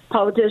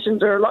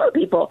politicians or a lot of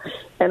people.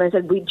 And I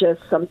said,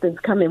 something's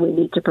coming. We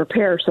need to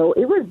prepare. So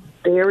it was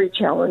very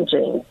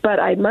challenging. But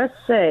I must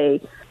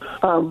say,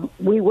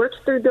 we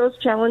worked through those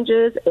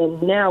challenges,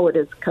 and now it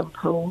is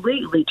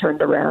completely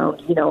turned around.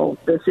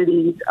 The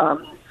cities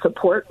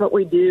support what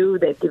we do.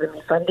 They've given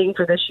me funding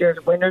for this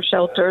year's winter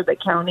shelter. The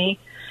county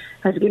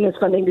has given us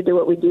funding to do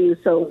what we do.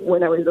 So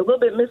when I was a little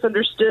bit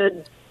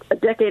misunderstood a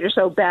decade or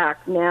so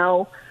back,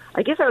 now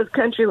I guess I was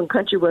country when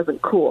country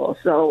wasn't cool.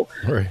 So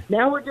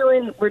now we're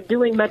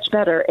doing much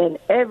better, and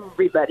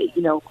everybody,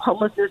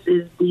 homelessness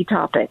is the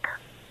topic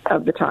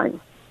of the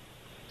time.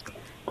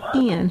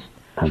 Ian,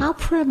 how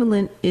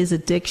prevalent is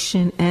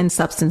addiction and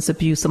substance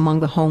abuse among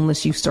the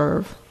homeless you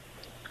serve?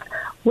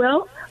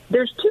 Well,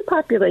 there's two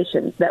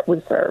populations that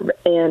we serve,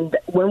 and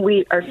when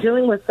we are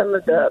dealing with some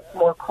of the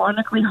more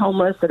chronically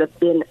homeless that have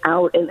been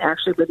out and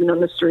actually living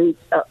on the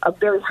streets, a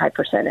very high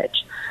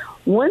percentage.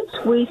 Once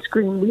we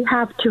screen, we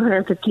have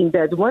 215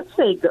 beds. Once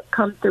they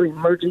come through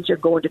emergency or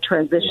go into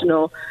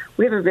transitional,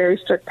 we have a very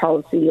strict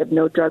policy of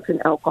no drugs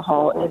and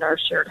alcohol in our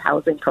shared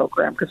housing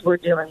program because we're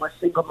dealing with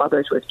single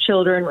mothers with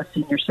children, with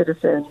senior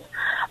citizens.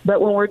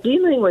 But when we're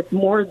dealing with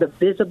more of the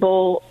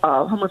visible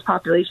homeless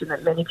population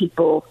that many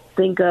people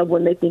think of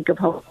when they think of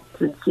homeless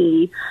and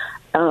see,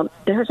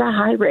 there's a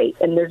high rate,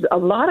 and there's a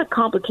lot of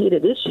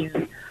complicated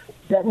issues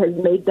that has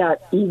made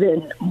that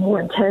even more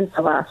intense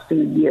the last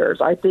few years.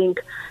 I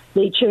think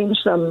they changed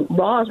some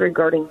laws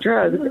regarding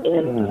drugs,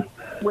 and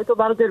with a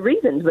lot of good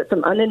reasons, but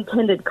some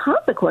unintended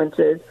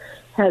consequences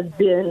has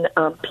been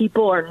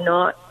people are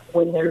not,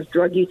 when there's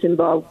drug use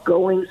involved,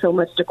 going so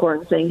much to court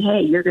and saying,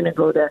 hey, you're going to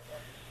go to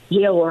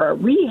jail or a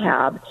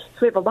rehab.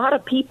 So we have a lot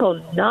of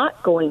people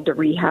not going to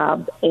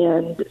rehab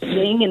and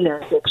staying in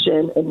their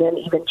addiction and then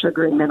even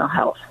triggering mental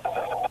health.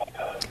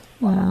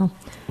 Wow.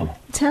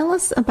 Tell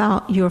us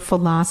about your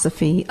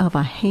philosophy of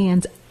a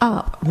hand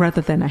up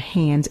rather than a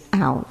hand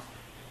out.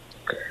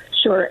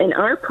 Sure. In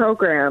our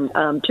program,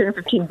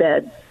 215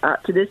 beds,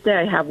 to this day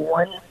I have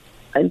one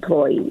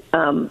employee.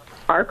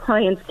 Our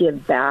clients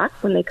give back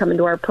when they come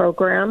into our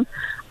program.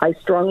 I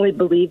strongly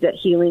believe that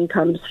healing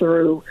comes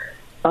through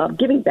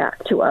giving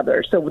back to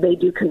others. So they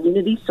do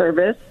community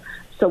service.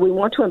 So we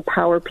want to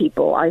empower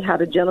people. I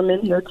had a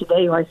gentleman here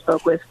today who I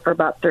spoke with for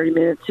about 30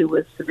 minutes who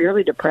was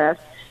severely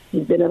depressed.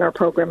 He's been in our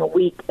program a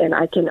week, and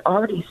I can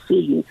already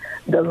see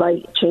the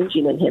light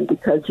changing in him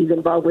because he's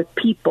involved with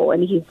people,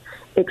 and he's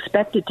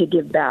expected to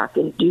give back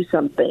and do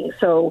something.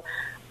 So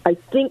I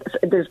think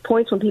there's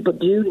points when people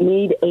do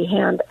need a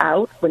hand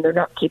out, when they're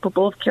not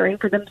capable of caring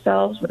for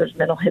themselves, when there's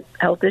mental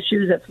health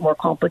issues that's more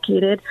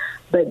complicated.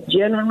 But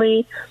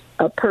generally,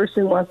 a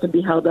person wants to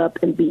be held up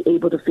and be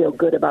able to feel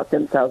good about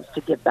themselves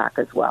to give back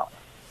as well.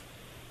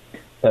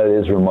 That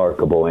is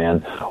remarkable, Ann.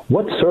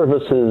 What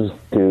services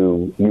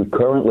do you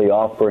currently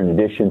offer in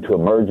addition to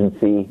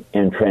emergency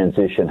and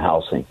transition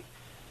housing?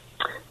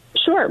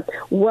 Sure.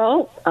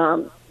 Well,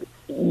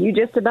 you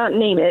just about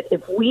name it.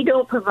 If we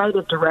don't provide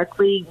it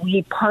directly,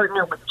 we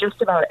partner with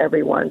just about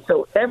everyone.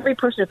 So every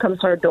person who comes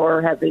to our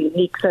door has a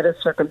unique set of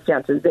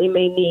circumstances. They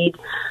may need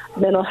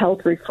mental health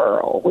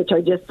referral, which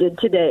I just did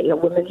today. A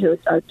woman who is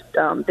a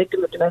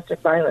victim of domestic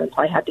violence,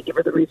 I had to give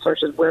her the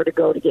resources where to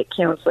go to get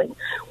counseling.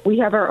 We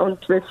have our own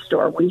thrift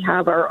store. We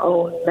have our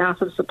own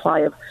massive supply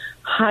of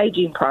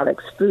hygiene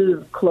products,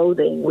 food,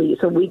 clothing.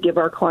 So we give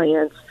our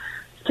clients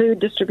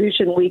food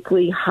distribution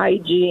weekly,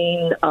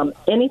 hygiene,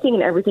 anything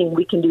and everything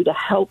we can do to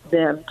help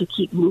them to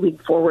keep moving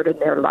forward in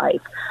their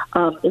life.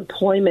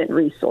 Employment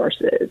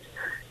resources,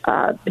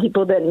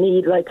 people that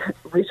need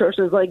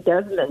resources like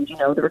Desmond,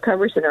 the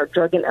Recovery Center,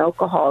 drug and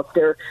alcohol.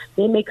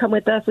 They may come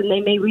with us and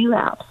they may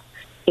relapse.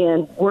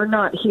 And we're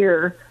not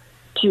here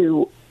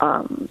to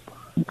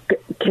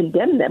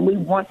condemn them. We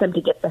want them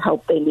to get the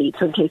help they need.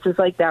 So in cases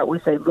like that, we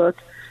say, look,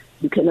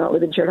 you cannot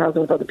live in shared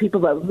housing with other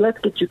people, but let's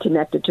get you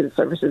connected to the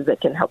services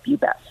that can help you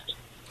best.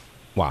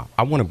 Wow.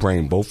 I want to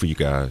bring both of you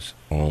guys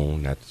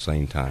on at the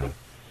same time.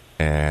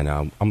 And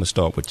I'm going to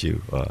start with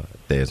you,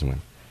 Desmond.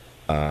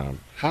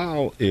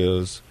 How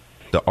is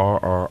the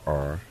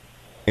RRR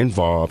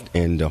involved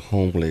in the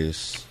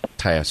homeless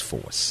task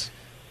force?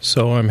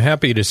 So I'm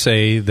happy to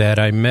say that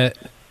I met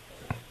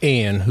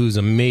Ann, who's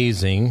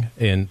amazing,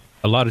 and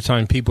a lot of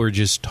times people are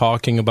just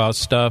talking about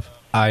stuff.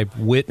 I've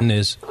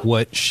witnessed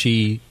what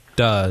she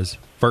does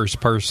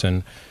first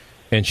person,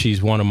 and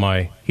she's one of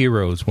my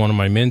heroes, one of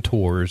my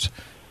mentors.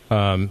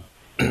 Some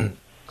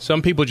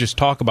people just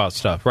talk about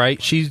stuff, right?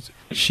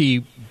 She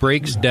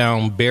breaks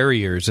down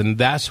barriers, and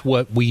that's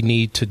what we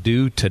need to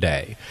do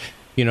today.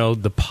 You know,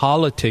 the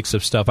politics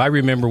of stuff. I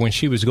remember when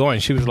she was going,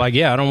 she was like,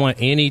 I don't want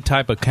any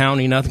type of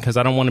county, nothing, because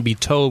I don't want to be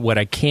told what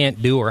I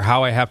can't do or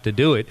how I have to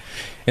do it.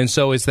 And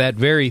so it's that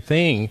very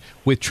thing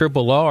with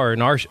Triple R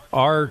and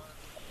our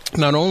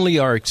not only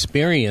our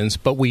experience,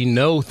 but we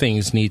know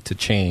things need to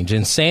change.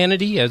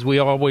 Insanity, as we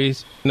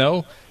always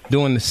know,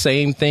 doing the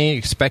same thing,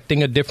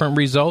 expecting a different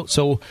result.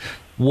 So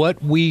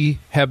what we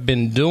have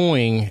been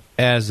doing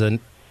as a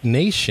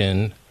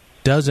nation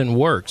doesn't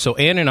work. So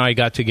Ann and I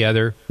got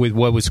together with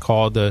what was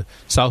called the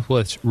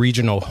Southwest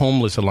Regional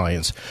Homeless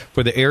Alliance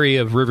for the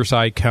area of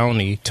Riverside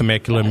County,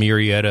 Temecula,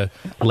 Murrieta,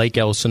 Lake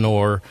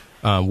Elsinore,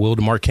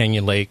 Wildemar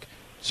Canyon Lake.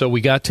 So we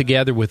got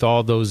together with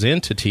all those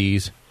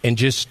entities and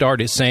just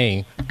started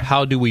saying,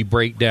 how do we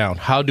break down?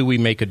 How do we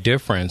make a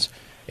difference?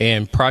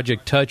 And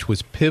Project Touch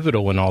was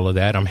pivotal in all of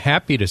that. I'm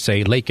happy to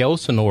say Lake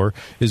Elsinore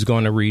is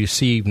going to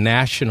receive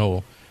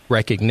national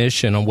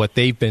recognition on what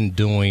they've been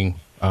doing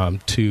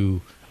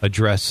to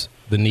address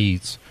the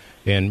needs.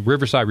 And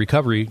Riverside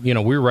Recovery,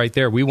 we're right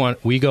there.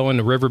 We go in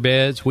the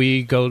riverbeds,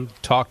 we go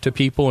talk to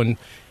people,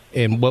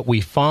 and what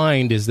we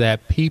find is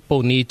that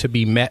people need to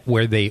be met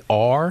where they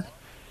are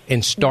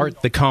and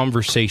start the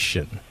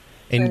conversation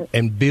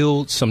and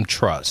build some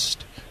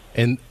trust.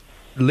 And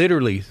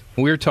literally,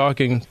 we're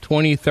talking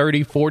 20,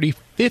 30, 40,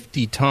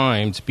 50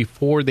 times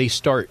before they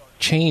start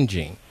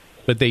changing,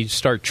 but they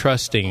start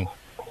trusting.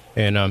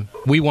 And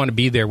we want to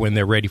be there when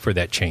they're ready for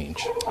that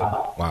change.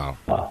 Wow.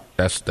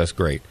 That's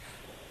great.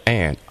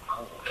 And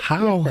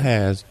how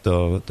has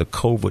the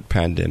COVID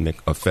pandemic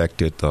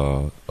affected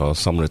some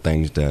of the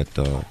things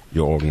that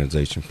your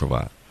organization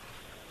provides?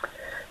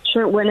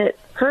 Sure. When it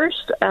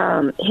first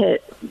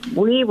hit,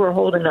 we were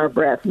holding our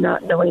breath,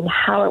 not knowing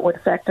how it would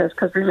affect us,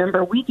 because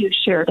remember, we do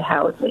shared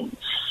housing.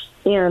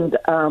 And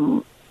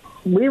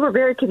we were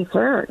very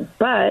concerned,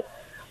 but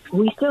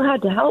we still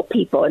had to help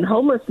people. And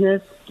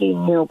homelessness,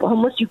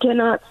 homeless, you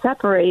cannot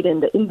separate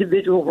into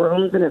individual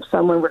rooms, and if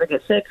someone were to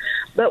get sick.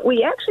 But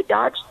we actually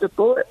dodged the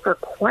bullet for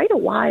quite a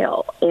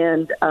while,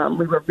 and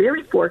we were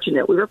very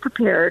fortunate. We were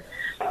prepared,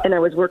 and I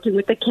was working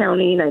with the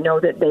county, and I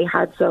know that they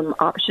had some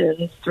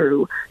options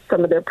through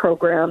some of their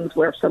programs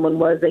where if someone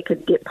was, they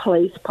could get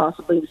placed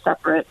possibly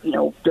separate,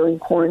 during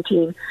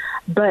quarantine.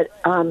 But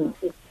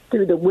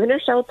through the winter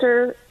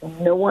shelter,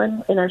 no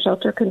one in our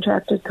shelter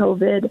contracted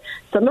COVID.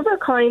 Some of our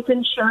clients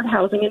in shared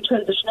housing and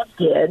transition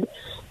did,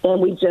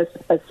 and we just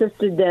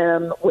assisted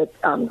them with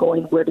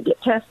going where to get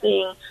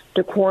testing,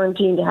 to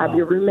quarantine, to have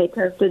your roommate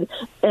tested.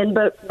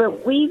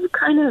 But we've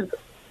kind of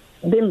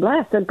been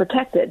blessed and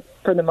protected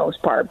for the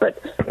most part. But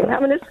we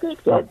haven't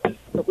escaped it.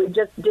 But we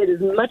just did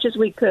as much as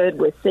we could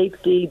with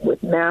safety,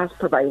 with masks,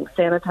 providing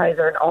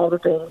sanitizer, and all the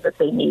things that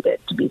they needed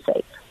to be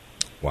safe.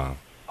 Wow.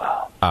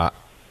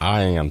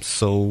 I am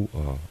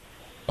so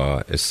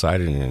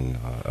excited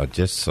and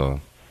just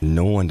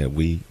knowing that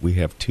we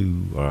have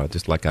two,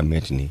 just like I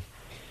mentioned,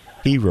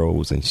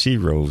 heroes and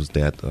sheroes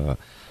that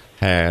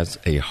has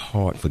a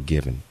heart for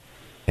giving.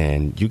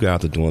 And you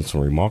guys are doing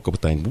some remarkable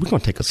things. We're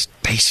going to take a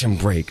station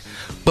break,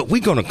 but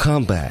we're going to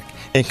come back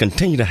and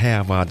continue to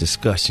have our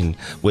discussion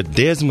with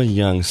Desmond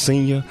Young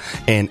Sr.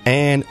 and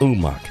Ann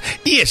Umak.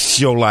 It's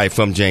Your Life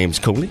from James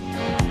Cooley.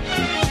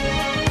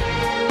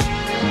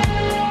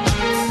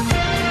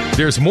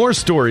 There's more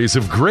stories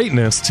of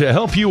greatness to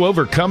help you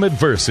overcome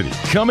adversity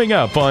coming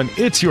up on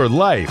It's Your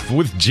Life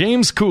with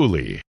James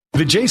Cooley.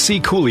 The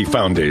J.C. Cooley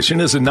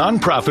Foundation is a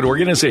nonprofit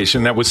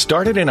organization that was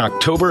started in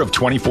October of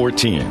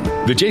 2014.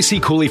 The J.C.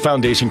 Cooley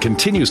Foundation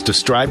continues to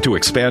strive to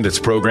expand its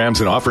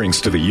programs and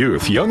offerings to the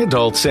youth, young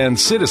adults, and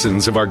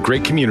citizens of our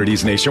great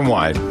communities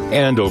nationwide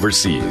and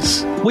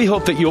overseas. We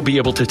hope that you'll be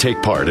able to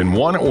take part in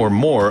one or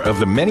more of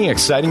the many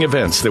exciting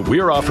events that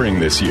we're offering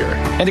this year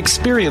and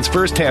experience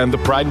firsthand the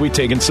pride we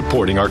take in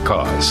supporting our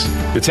cause.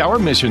 It's our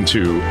mission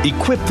to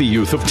equip the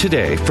youth of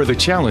today for the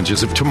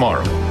challenges of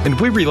tomorrow, and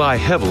we rely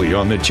heavily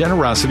on the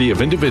generosity of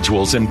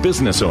individuals and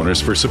business owners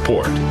for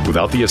support.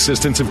 Without the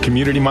assistance of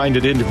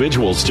community-minded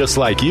individuals just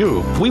like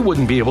you, we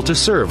wouldn't be able to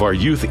serve our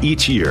youth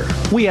each year.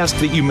 We ask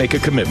that you make a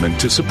commitment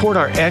to support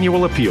our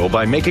annual appeal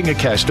by making a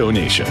cash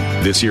donation.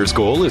 This year's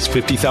goal is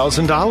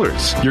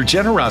 $50,000. Your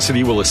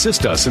generosity will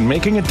assist us in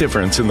making a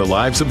difference in the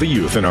lives of the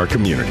youth in our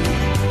community.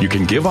 You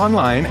can give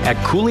online at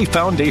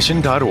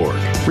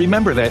CooleyFoundation.org.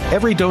 Remember that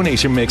every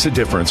donation makes a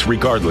difference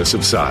regardless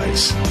of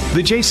size.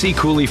 The J.C.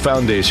 Cooley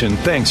Foundation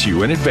thanks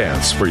you in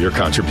advance for your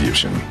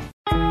contribution.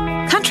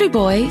 Country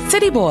Boy,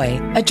 City Boy,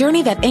 A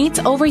Journey That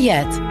Ain't Over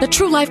Yet, the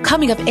true life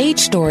coming of age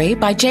story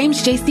by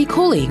James J.C.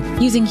 Cooley.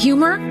 Using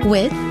humor,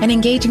 wit, and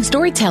engaging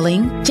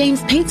storytelling,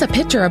 James paints a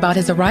picture about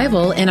his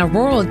arrival in a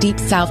rural Deep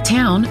South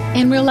town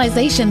and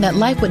realization that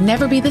life would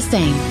never be the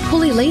same.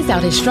 Cooley lays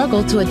out his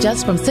struggle to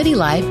adjust from city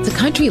life to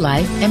country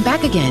life and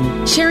back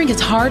again, sharing his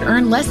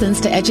hard-earned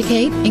lessons to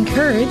educate,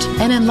 encourage,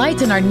 and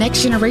enlighten our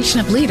next generation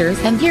of leaders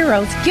and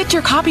heroes. Get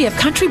your copy of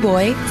Country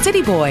Boy,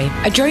 City Boy,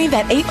 A Journey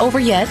That Ain't Over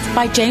Yet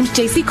by James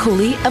J.C.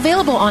 Cooley,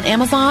 available on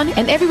Amazon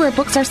and everywhere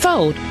books are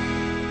sold.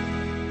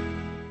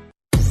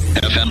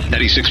 FM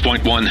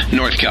 96.1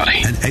 North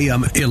County and AM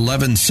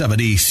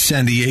 1170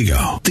 San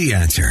Diego. The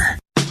Answer.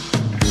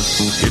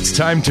 It's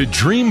time to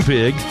dream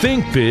big,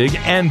 think big,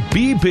 and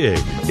be big.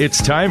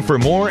 It's time for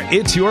more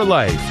It's Your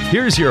Life.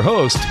 Here's your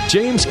host,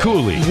 James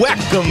Cooley.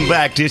 Welcome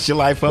back to It's Your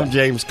Life. I'm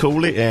James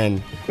Cooley,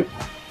 and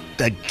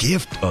the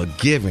gift of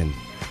giving,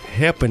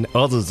 helping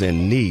others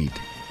in need.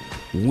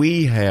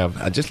 We have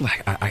I'm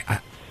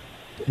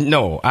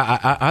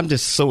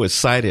just so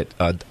excited.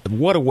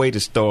 What a way to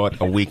start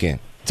a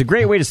weekend. It's a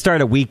great way to start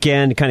a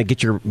weekend, to kind of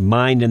get your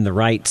mind in the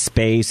right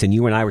space. And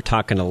you and I were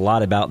talking a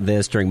lot about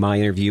this during my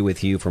interview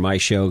with you for my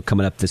show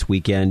coming up this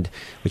weekend,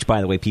 which, by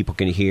the way, people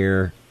can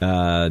hear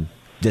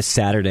this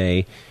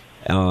Saturday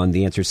on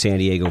The Answer San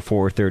Diego,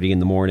 4:30 in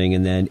the morning,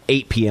 and then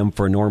 8 p.m.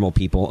 for normal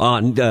people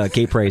on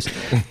K-Praise.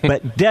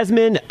 But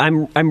Desmond,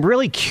 I'm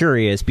really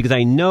curious because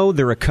I know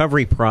the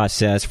recovery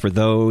process for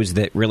those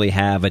that really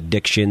have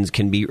addictions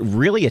can be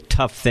really a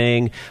tough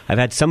thing. I've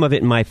had some of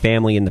it in my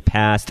family in the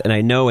past, and I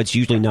know it's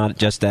usually not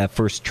just a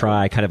first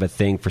try kind of a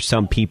thing for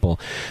some people.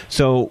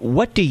 So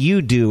what do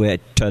you do at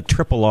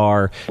Triple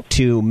R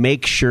to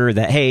make sure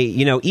that, hey,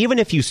 even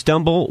if you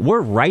stumble, we're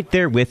right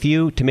there with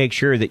you to make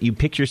sure that you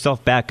pick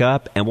yourself back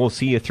up and we'll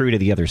see you through to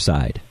the other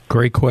side?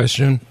 Great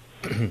question.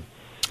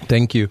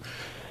 Thank you.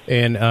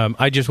 And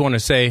I just want to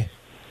say,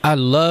 I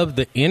love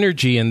the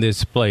energy in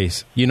this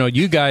place.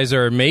 You guys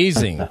are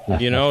amazing.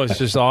 It's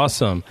just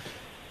awesome.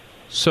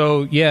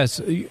 So,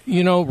 yes,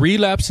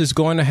 relapse is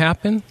going to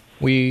happen.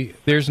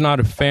 There's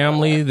not a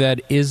family that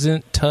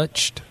isn't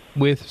touched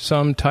with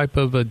some type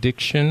of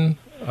addiction.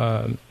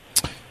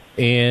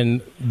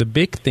 And the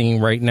big thing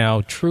right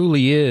now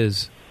truly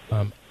is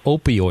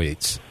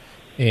opioids.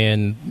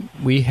 And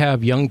we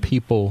have young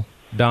people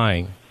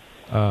dying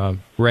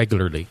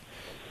regularly.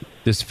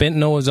 This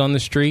fentanyl is on the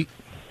street,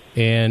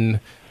 and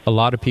a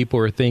lot of people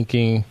are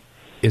thinking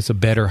it's a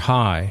better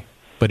high,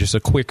 but it's a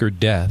quicker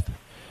death.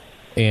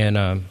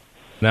 And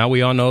now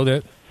we all know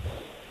that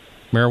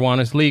marijuana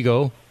is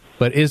legal,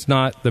 but it's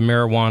not the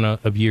marijuana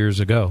of years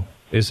ago.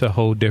 It's a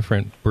whole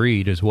different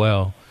breed as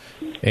well.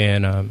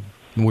 And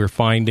we're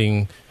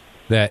finding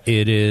that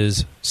it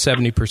is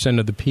 70%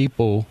 of the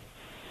people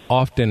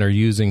often are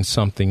using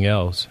something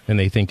else, and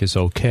they think it's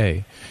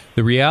okay.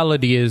 The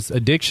reality is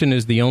addiction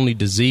is the only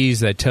disease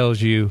that tells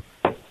you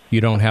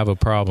you don't have a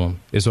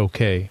problem. It's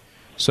okay.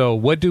 So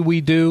what do?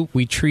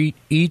 We treat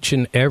each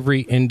and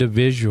every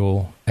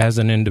individual as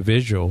an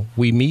individual.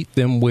 We meet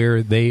them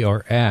where they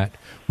are at.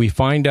 We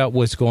find out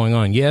what's going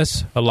on.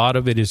 Yes, a lot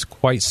of it is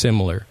quite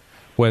similar,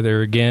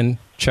 whether, again,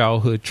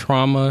 childhood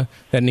trauma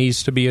that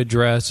needs to be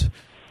addressed,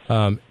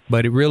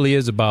 but it really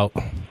is about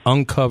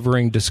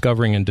uncovering,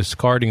 discovering, and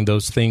discarding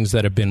those things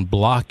that have been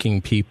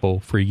blocking people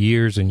for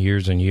years and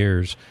years and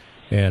years.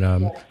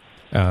 And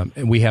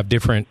we have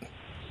different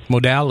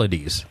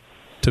modalities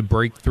to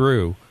break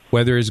through,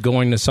 whether it's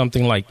going to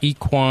something like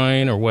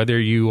equine or whether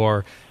you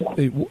are,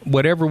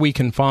 whatever we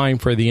can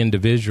find for the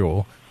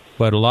individual.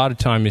 But a lot of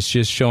time it's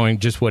just showing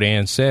just what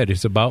Ann said.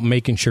 It's about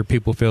making sure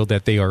people feel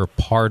that they are a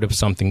part of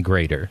something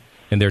greater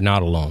and they're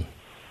not alone.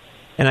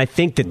 And I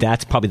think that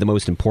that's probably the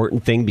most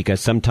important thing,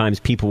 because sometimes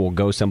people will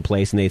go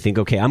someplace and they think,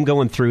 okay, I'm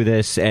going through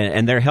this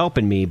and they're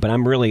helping me, but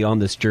I'm really on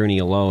this journey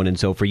alone. And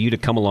so for you to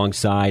come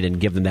alongside and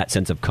give them that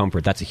sense of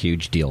comfort, that's a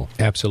huge deal.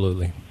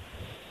 Absolutely.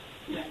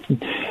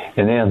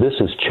 And Ann, this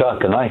is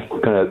Chuck, and I'm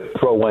going to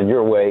throw one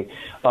your way.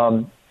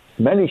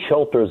 Many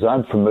shelters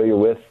I'm familiar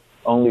with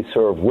only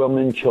serve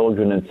women,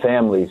 children, and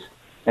families,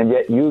 and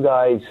yet you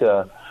guys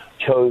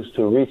chose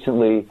to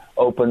recently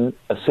open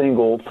a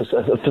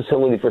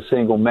facility for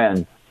single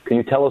men. Can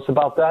you tell us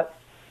about that?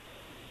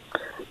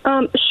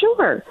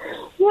 Sure.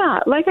 Yeah,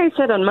 like I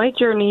said, on my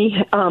journey,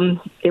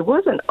 it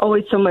wasn't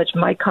always so much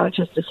my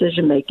conscious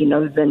decision-making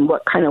other than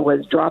what kind of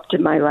was dropped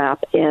in my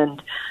lap.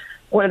 And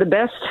one of the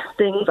best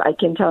things I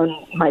can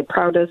tell, my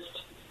proudest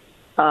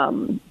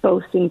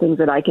boasting things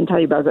that I can tell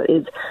you about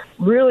is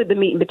really the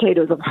meat and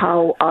potatoes of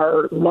how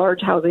our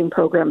large housing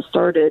program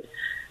started.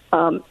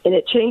 And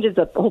it changes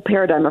the whole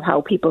paradigm of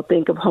how people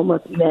think of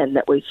homeless men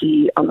that we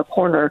see on the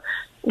corner.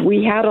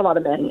 We had a lot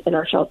of men in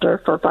our shelter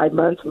for 5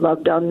 months,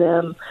 loved on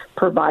them,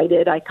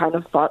 provided. I kind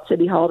of fought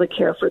City Hall to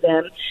care for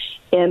them.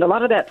 And a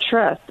lot of that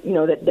trust,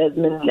 that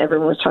Desmond and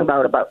everyone was talking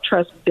about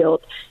trust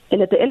built.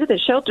 And at the end of the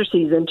shelter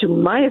season, to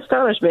my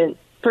astonishment,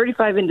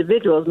 35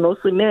 individuals,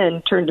 mostly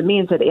men, turned to me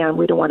and said, Ann,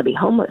 we don't want to be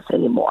homeless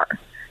anymore.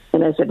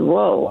 And I said,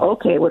 whoa,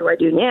 okay, what do I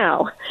do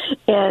now?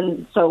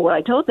 And so what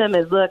I told them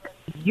is, look,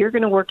 you're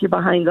going to work your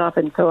behinds off,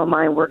 and so am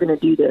I, and we're going to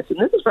do this. And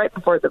this is right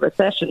before the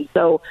recession.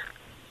 So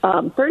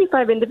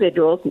 35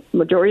 individuals,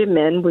 majority of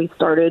men, we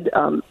started,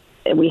 and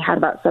we had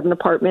about 7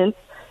 apartments.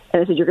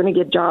 And I said, you're going to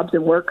get jobs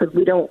and work because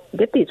we don't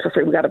get these for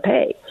free. We got to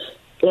pay.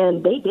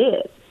 And they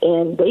did.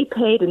 And they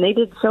paid, and they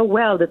did so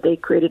well that they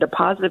created a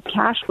positive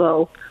cash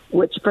flow,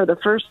 which for the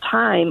first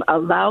time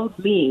allowed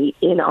me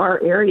in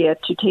our area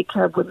to take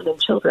care of women and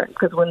children.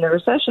 Because when the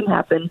recession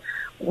happened,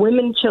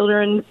 women,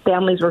 children,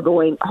 families were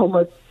going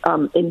homeless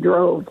in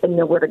droves and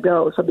nowhere to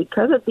go. So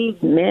because of these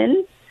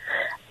men,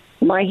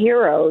 my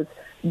heroes,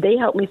 they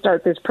helped me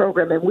start this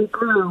program. And we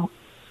grew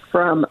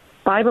from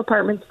 5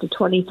 apartments to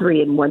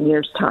 23 in 1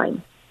 year's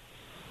time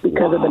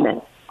because of the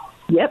men.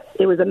 Yep,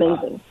 it was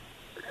amazing.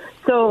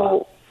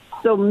 So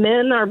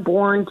men are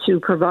born to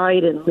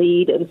provide and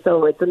lead, and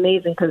so it's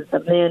amazing because the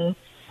men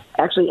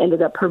actually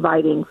ended up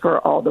providing for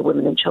all the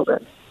women and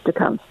children to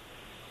come.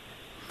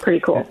 Pretty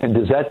cool. And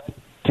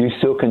do you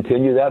still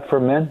continue that for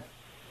men?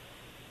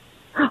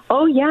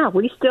 Oh yeah,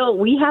 we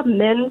have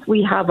men.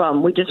 We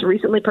just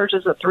recently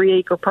purchased a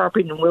 3-acre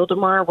property in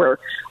Wildemar where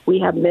we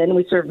have men.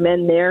 We serve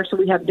men there, so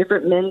we have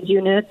different men's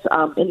units.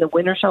 In the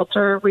winter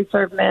shelter, we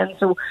serve men.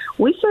 So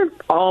we serve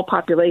all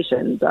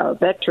populations: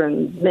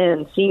 veterans,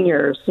 men,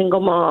 seniors,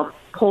 single moms,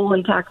 whole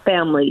intact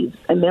families,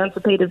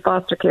 emancipated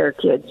foster care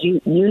kids.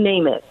 You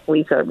name it,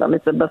 we serve them.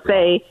 It's a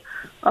buffet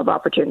of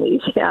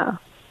opportunities. Yeah.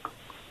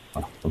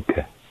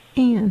 Okay.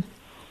 Anne,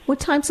 what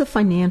types of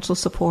financial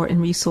support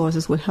and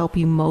resources would help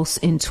you most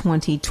in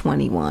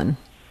 2021?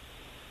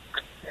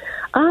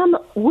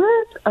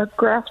 We're a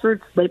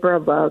grassroots labor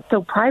of love.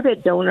 So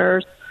private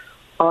donors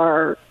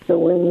are the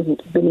wings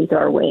beneath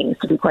our wings,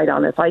 to be quite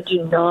honest. I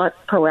do not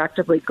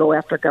proactively go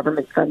after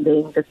government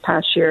funding. This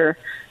past year,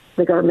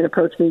 the government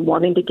approached me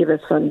wanting to give us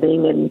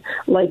funding. And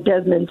like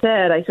Desmond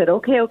said, I said,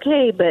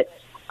 okay, but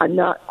I'm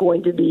not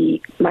going to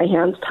be my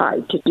hands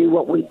tied to do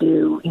what we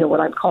do, what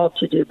I'm called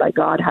to do by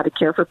God, how to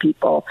care for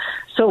people.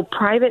 So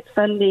private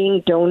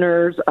funding,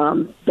 donors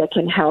that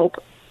can help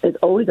is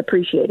always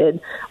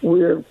appreciated.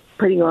 We're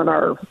putting on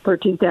our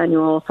 13th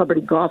annual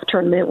Celebrity Golf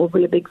Tournament will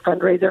be a big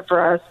fundraiser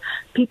for us.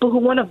 People who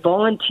want to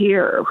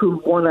volunteer,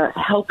 who want to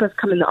help us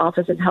come in the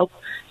office and help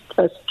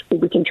us.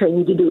 We can train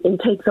you to do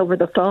intakes over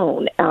the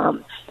phone.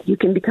 You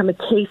can become a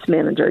case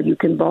manager. You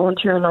can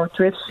volunteer in our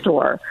thrift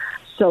store.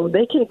 So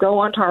they can go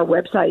onto our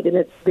website, and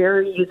it's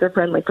very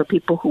user-friendly for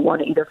people who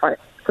want to either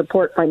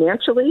support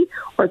financially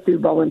or through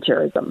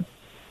volunteerism.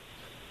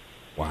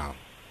 Wow.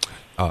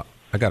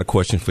 I got a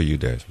question for you,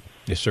 Desmond.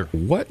 Yes, sir.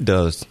 What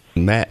does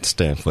MAT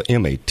stand for,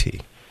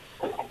 M-A-T?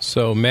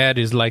 So MAT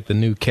is like the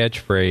new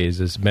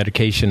catchphrase, is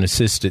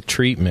medication-assisted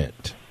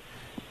treatment.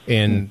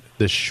 And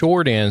the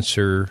short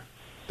answer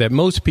that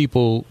most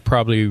people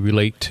probably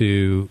relate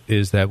to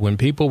is that when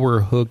people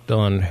were hooked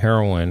on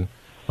heroin,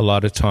 a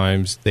lot of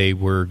times they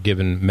were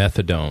given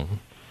methadone.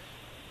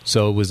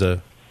 So it was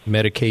a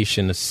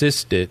medication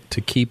assisted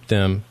to keep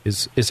them,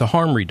 it's a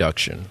harm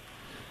reduction.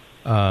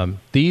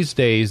 These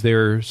days,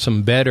 there are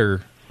some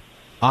better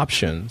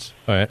options.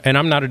 And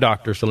I'm not a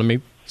doctor, so let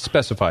me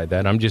specify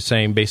that. I'm just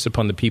saying based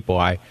upon the people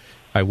I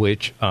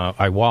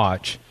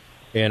watch.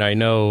 And I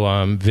know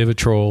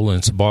Vivitrol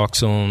and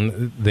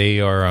Suboxone, they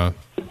are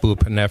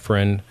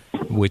buprenorphine,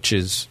 which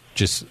is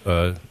just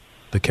the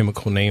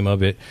chemical name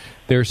of it.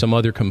 There are some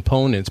other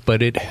components,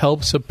 but it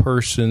helps a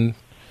person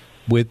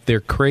with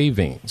their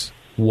cravings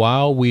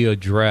while we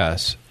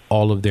address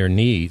all of their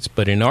needs.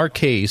 But in our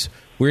case,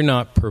 we're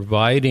not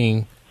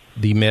providing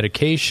the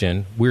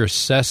medication. We're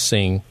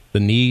assessing the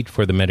need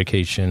for the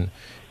medication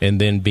and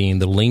then being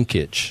the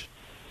linkage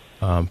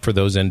for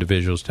those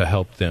individuals to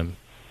help them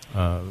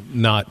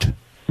not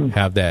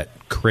have that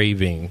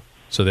craving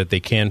so that they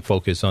can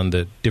focus on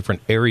the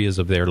different areas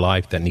of their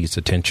life that needs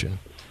attention.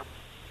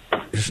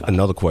 Just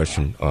another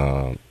question.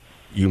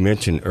 You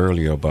mentioned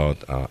earlier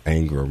about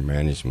anger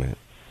management.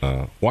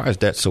 Why is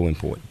that so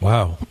important?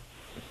 Wow.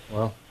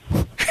 Well,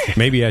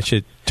 maybe I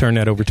should turn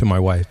that over to my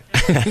wife.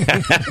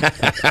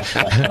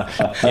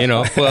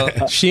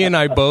 Well, she and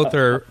I both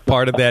are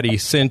part of that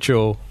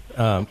essential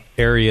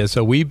area.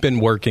 So we've been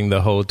working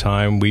the whole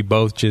time. We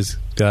both just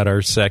got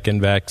our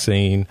second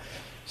vaccine.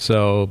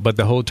 But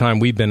the whole time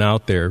we've been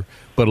out there.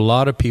 But a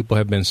lot of people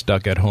have been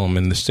stuck at home.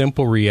 And the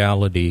simple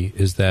reality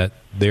is that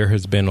there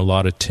has been a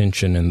lot of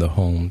tension in the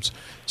homes.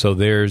 So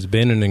there's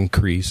been an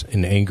increase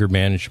in anger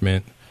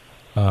management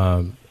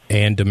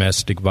and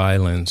domestic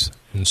violence.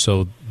 And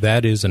so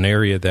that is an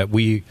area that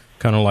we,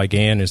 kind of like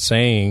Ann is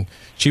saying,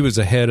 she was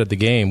ahead of the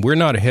game. We're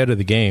not ahead of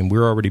the game.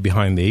 We're already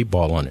behind the 8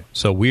 ball on it.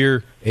 So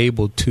we're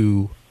able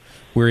to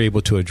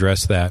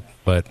address that,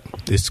 but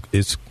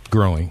it's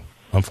growing,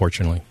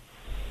 unfortunately.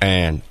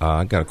 And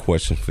I got a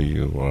question for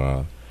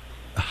you.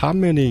 How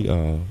many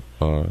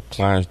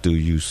clients do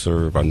you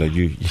serve? I know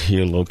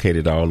you're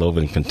located all over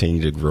and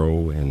continue to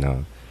grow.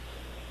 And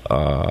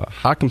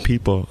how can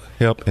people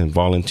help and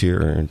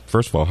volunteer? And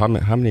first of all, how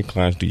many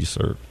clients do you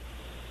serve?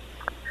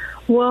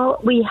 Well,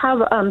 we have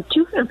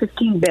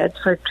 215 beds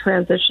for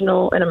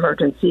transitional and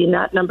emergency, and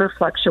that number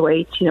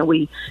fluctuates. You know,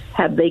 we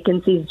have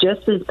vacancies.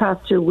 Just these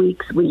past 2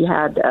 weeks, we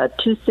had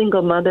 2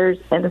 single mothers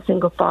and a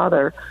single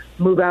father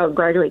move out and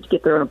graduate to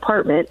get their own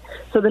apartment.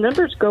 So the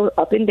numbers go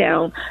up and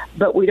down,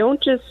 but we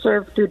don't just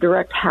serve through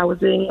direct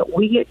housing.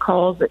 We get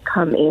calls that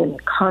come in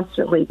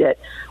constantly that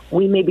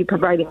we may be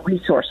providing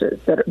resources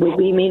that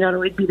we may not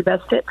always be the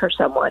best fit for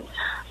someone.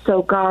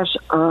 So, gosh,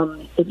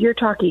 if you're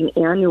talking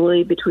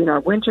annually between our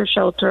winter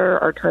shelter,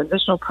 our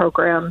transitional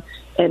program,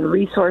 and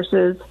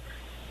resources,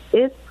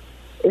 it's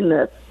in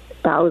the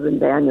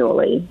thousands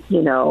annually,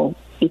 you know,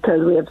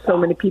 because we have so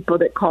many people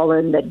that call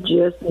in that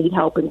just need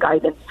help and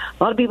guidance.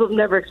 A lot of people have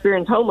never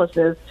experienced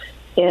homelessness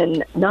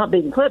and not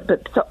being clipped,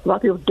 but a lot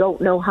of people don't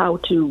know how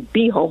to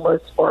be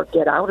homeless or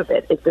get out of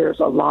it. If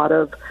there's a lot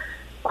of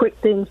quick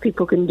things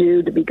people can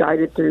do to be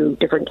guided through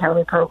different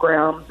county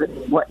programs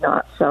and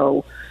whatnot.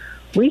 So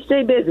we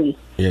stay busy.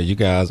 Yeah, you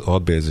guys are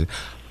busy.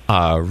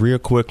 Real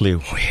quickly,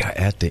 we're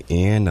at the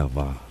end of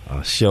our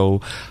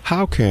show.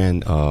 How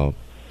can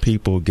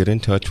people get in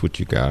touch with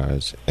you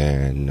guys,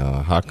 and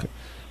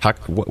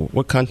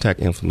what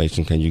contact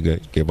information can you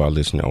give our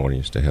listening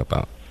audience to help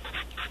out?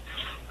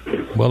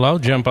 Well, I'll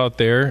jump out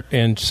there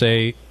and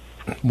say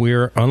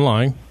we're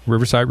online,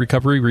 Riverside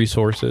Recovery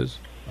Resources.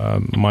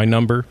 My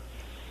number,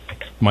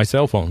 my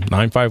cell phone,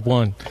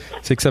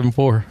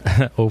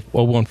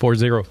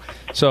 951-674-0140.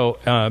 So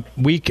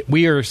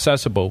we are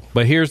accessible.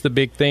 But here's the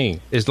big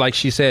thing. It's like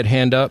she said,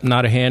 hand up,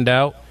 not a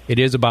handout. It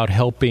is about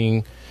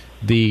helping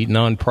the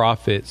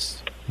nonprofits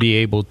be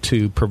able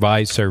to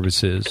provide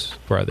services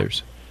for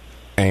others.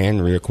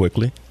 And real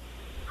quickly.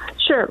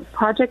 Sure.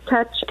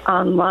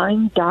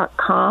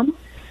 ProjectTouchOnline.com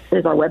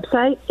is our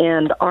website,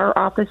 and our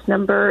office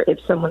number, if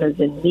someone is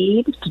in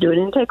need to do an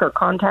intake or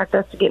contact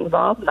us to get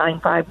involved,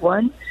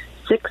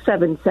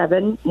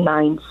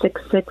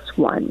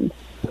 951-677-9661.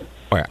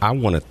 All right, I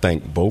want to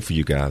thank both of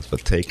you guys for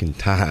taking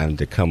time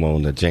to come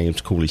on the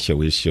James Cooley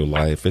Show, It's Your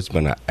Life. It's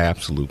been an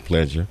absolute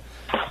pleasure.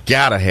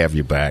 Gotta have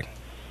you back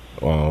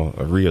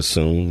real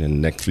soon in the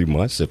next few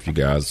months if you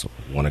guys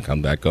want to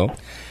come back up.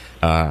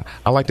 I'd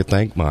like to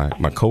thank my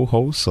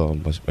co-host,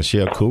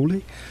 Michelle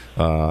Cooley,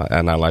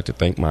 and I'd like to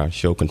thank my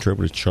show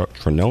contributor, Chuck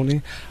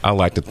Trinoni. I'd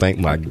like to thank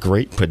my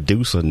great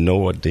producer,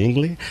 Noah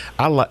Dingley.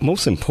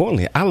 Most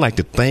importantly, I'd like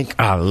to thank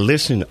our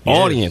listening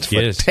audience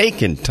for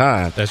taking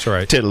time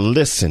to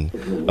listen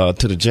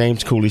to the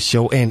James Cooley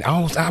Show. And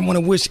also, I want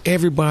to wish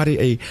everybody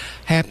a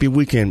happy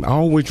weekend.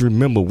 Always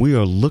remember, we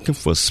are looking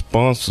for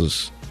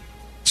sponsors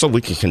so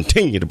we can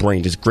continue to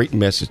bring this great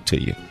message to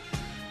you.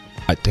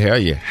 I tell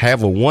you,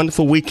 have a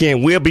wonderful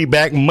weekend. We'll be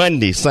back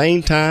Monday,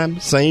 same time,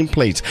 same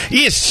place.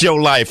 It's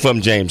Your Life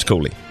from James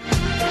Cooley.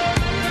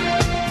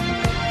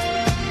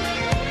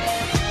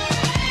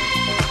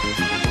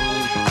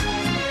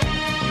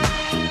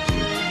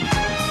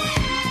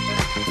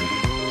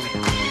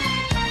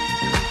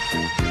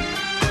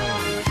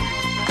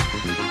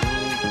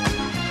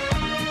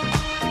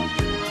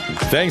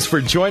 Thanks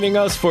for joining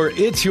us for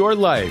It's Your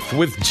Life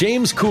with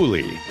James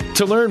Cooley.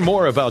 To learn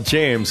more about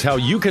James, how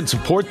you can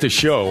support the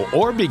show,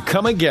 or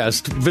become a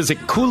guest, visit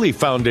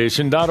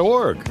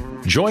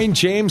CooleyFoundation.org. Join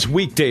James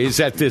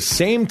weekdays at this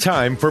same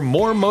time for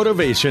more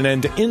motivation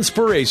and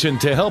inspiration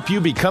to help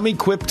you become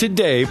equipped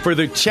today for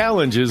the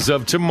challenges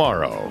of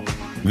tomorrow.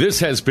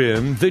 This has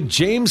been The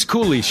James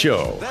Cooley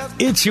Show.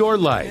 It's Your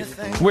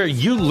Life, where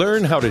you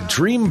learn how to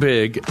dream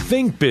big,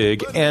 think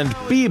big, and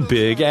be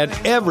big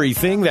at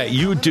everything that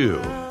you do.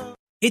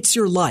 It's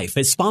Your Life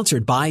is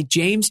sponsored by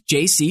James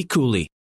J.C. Cooley.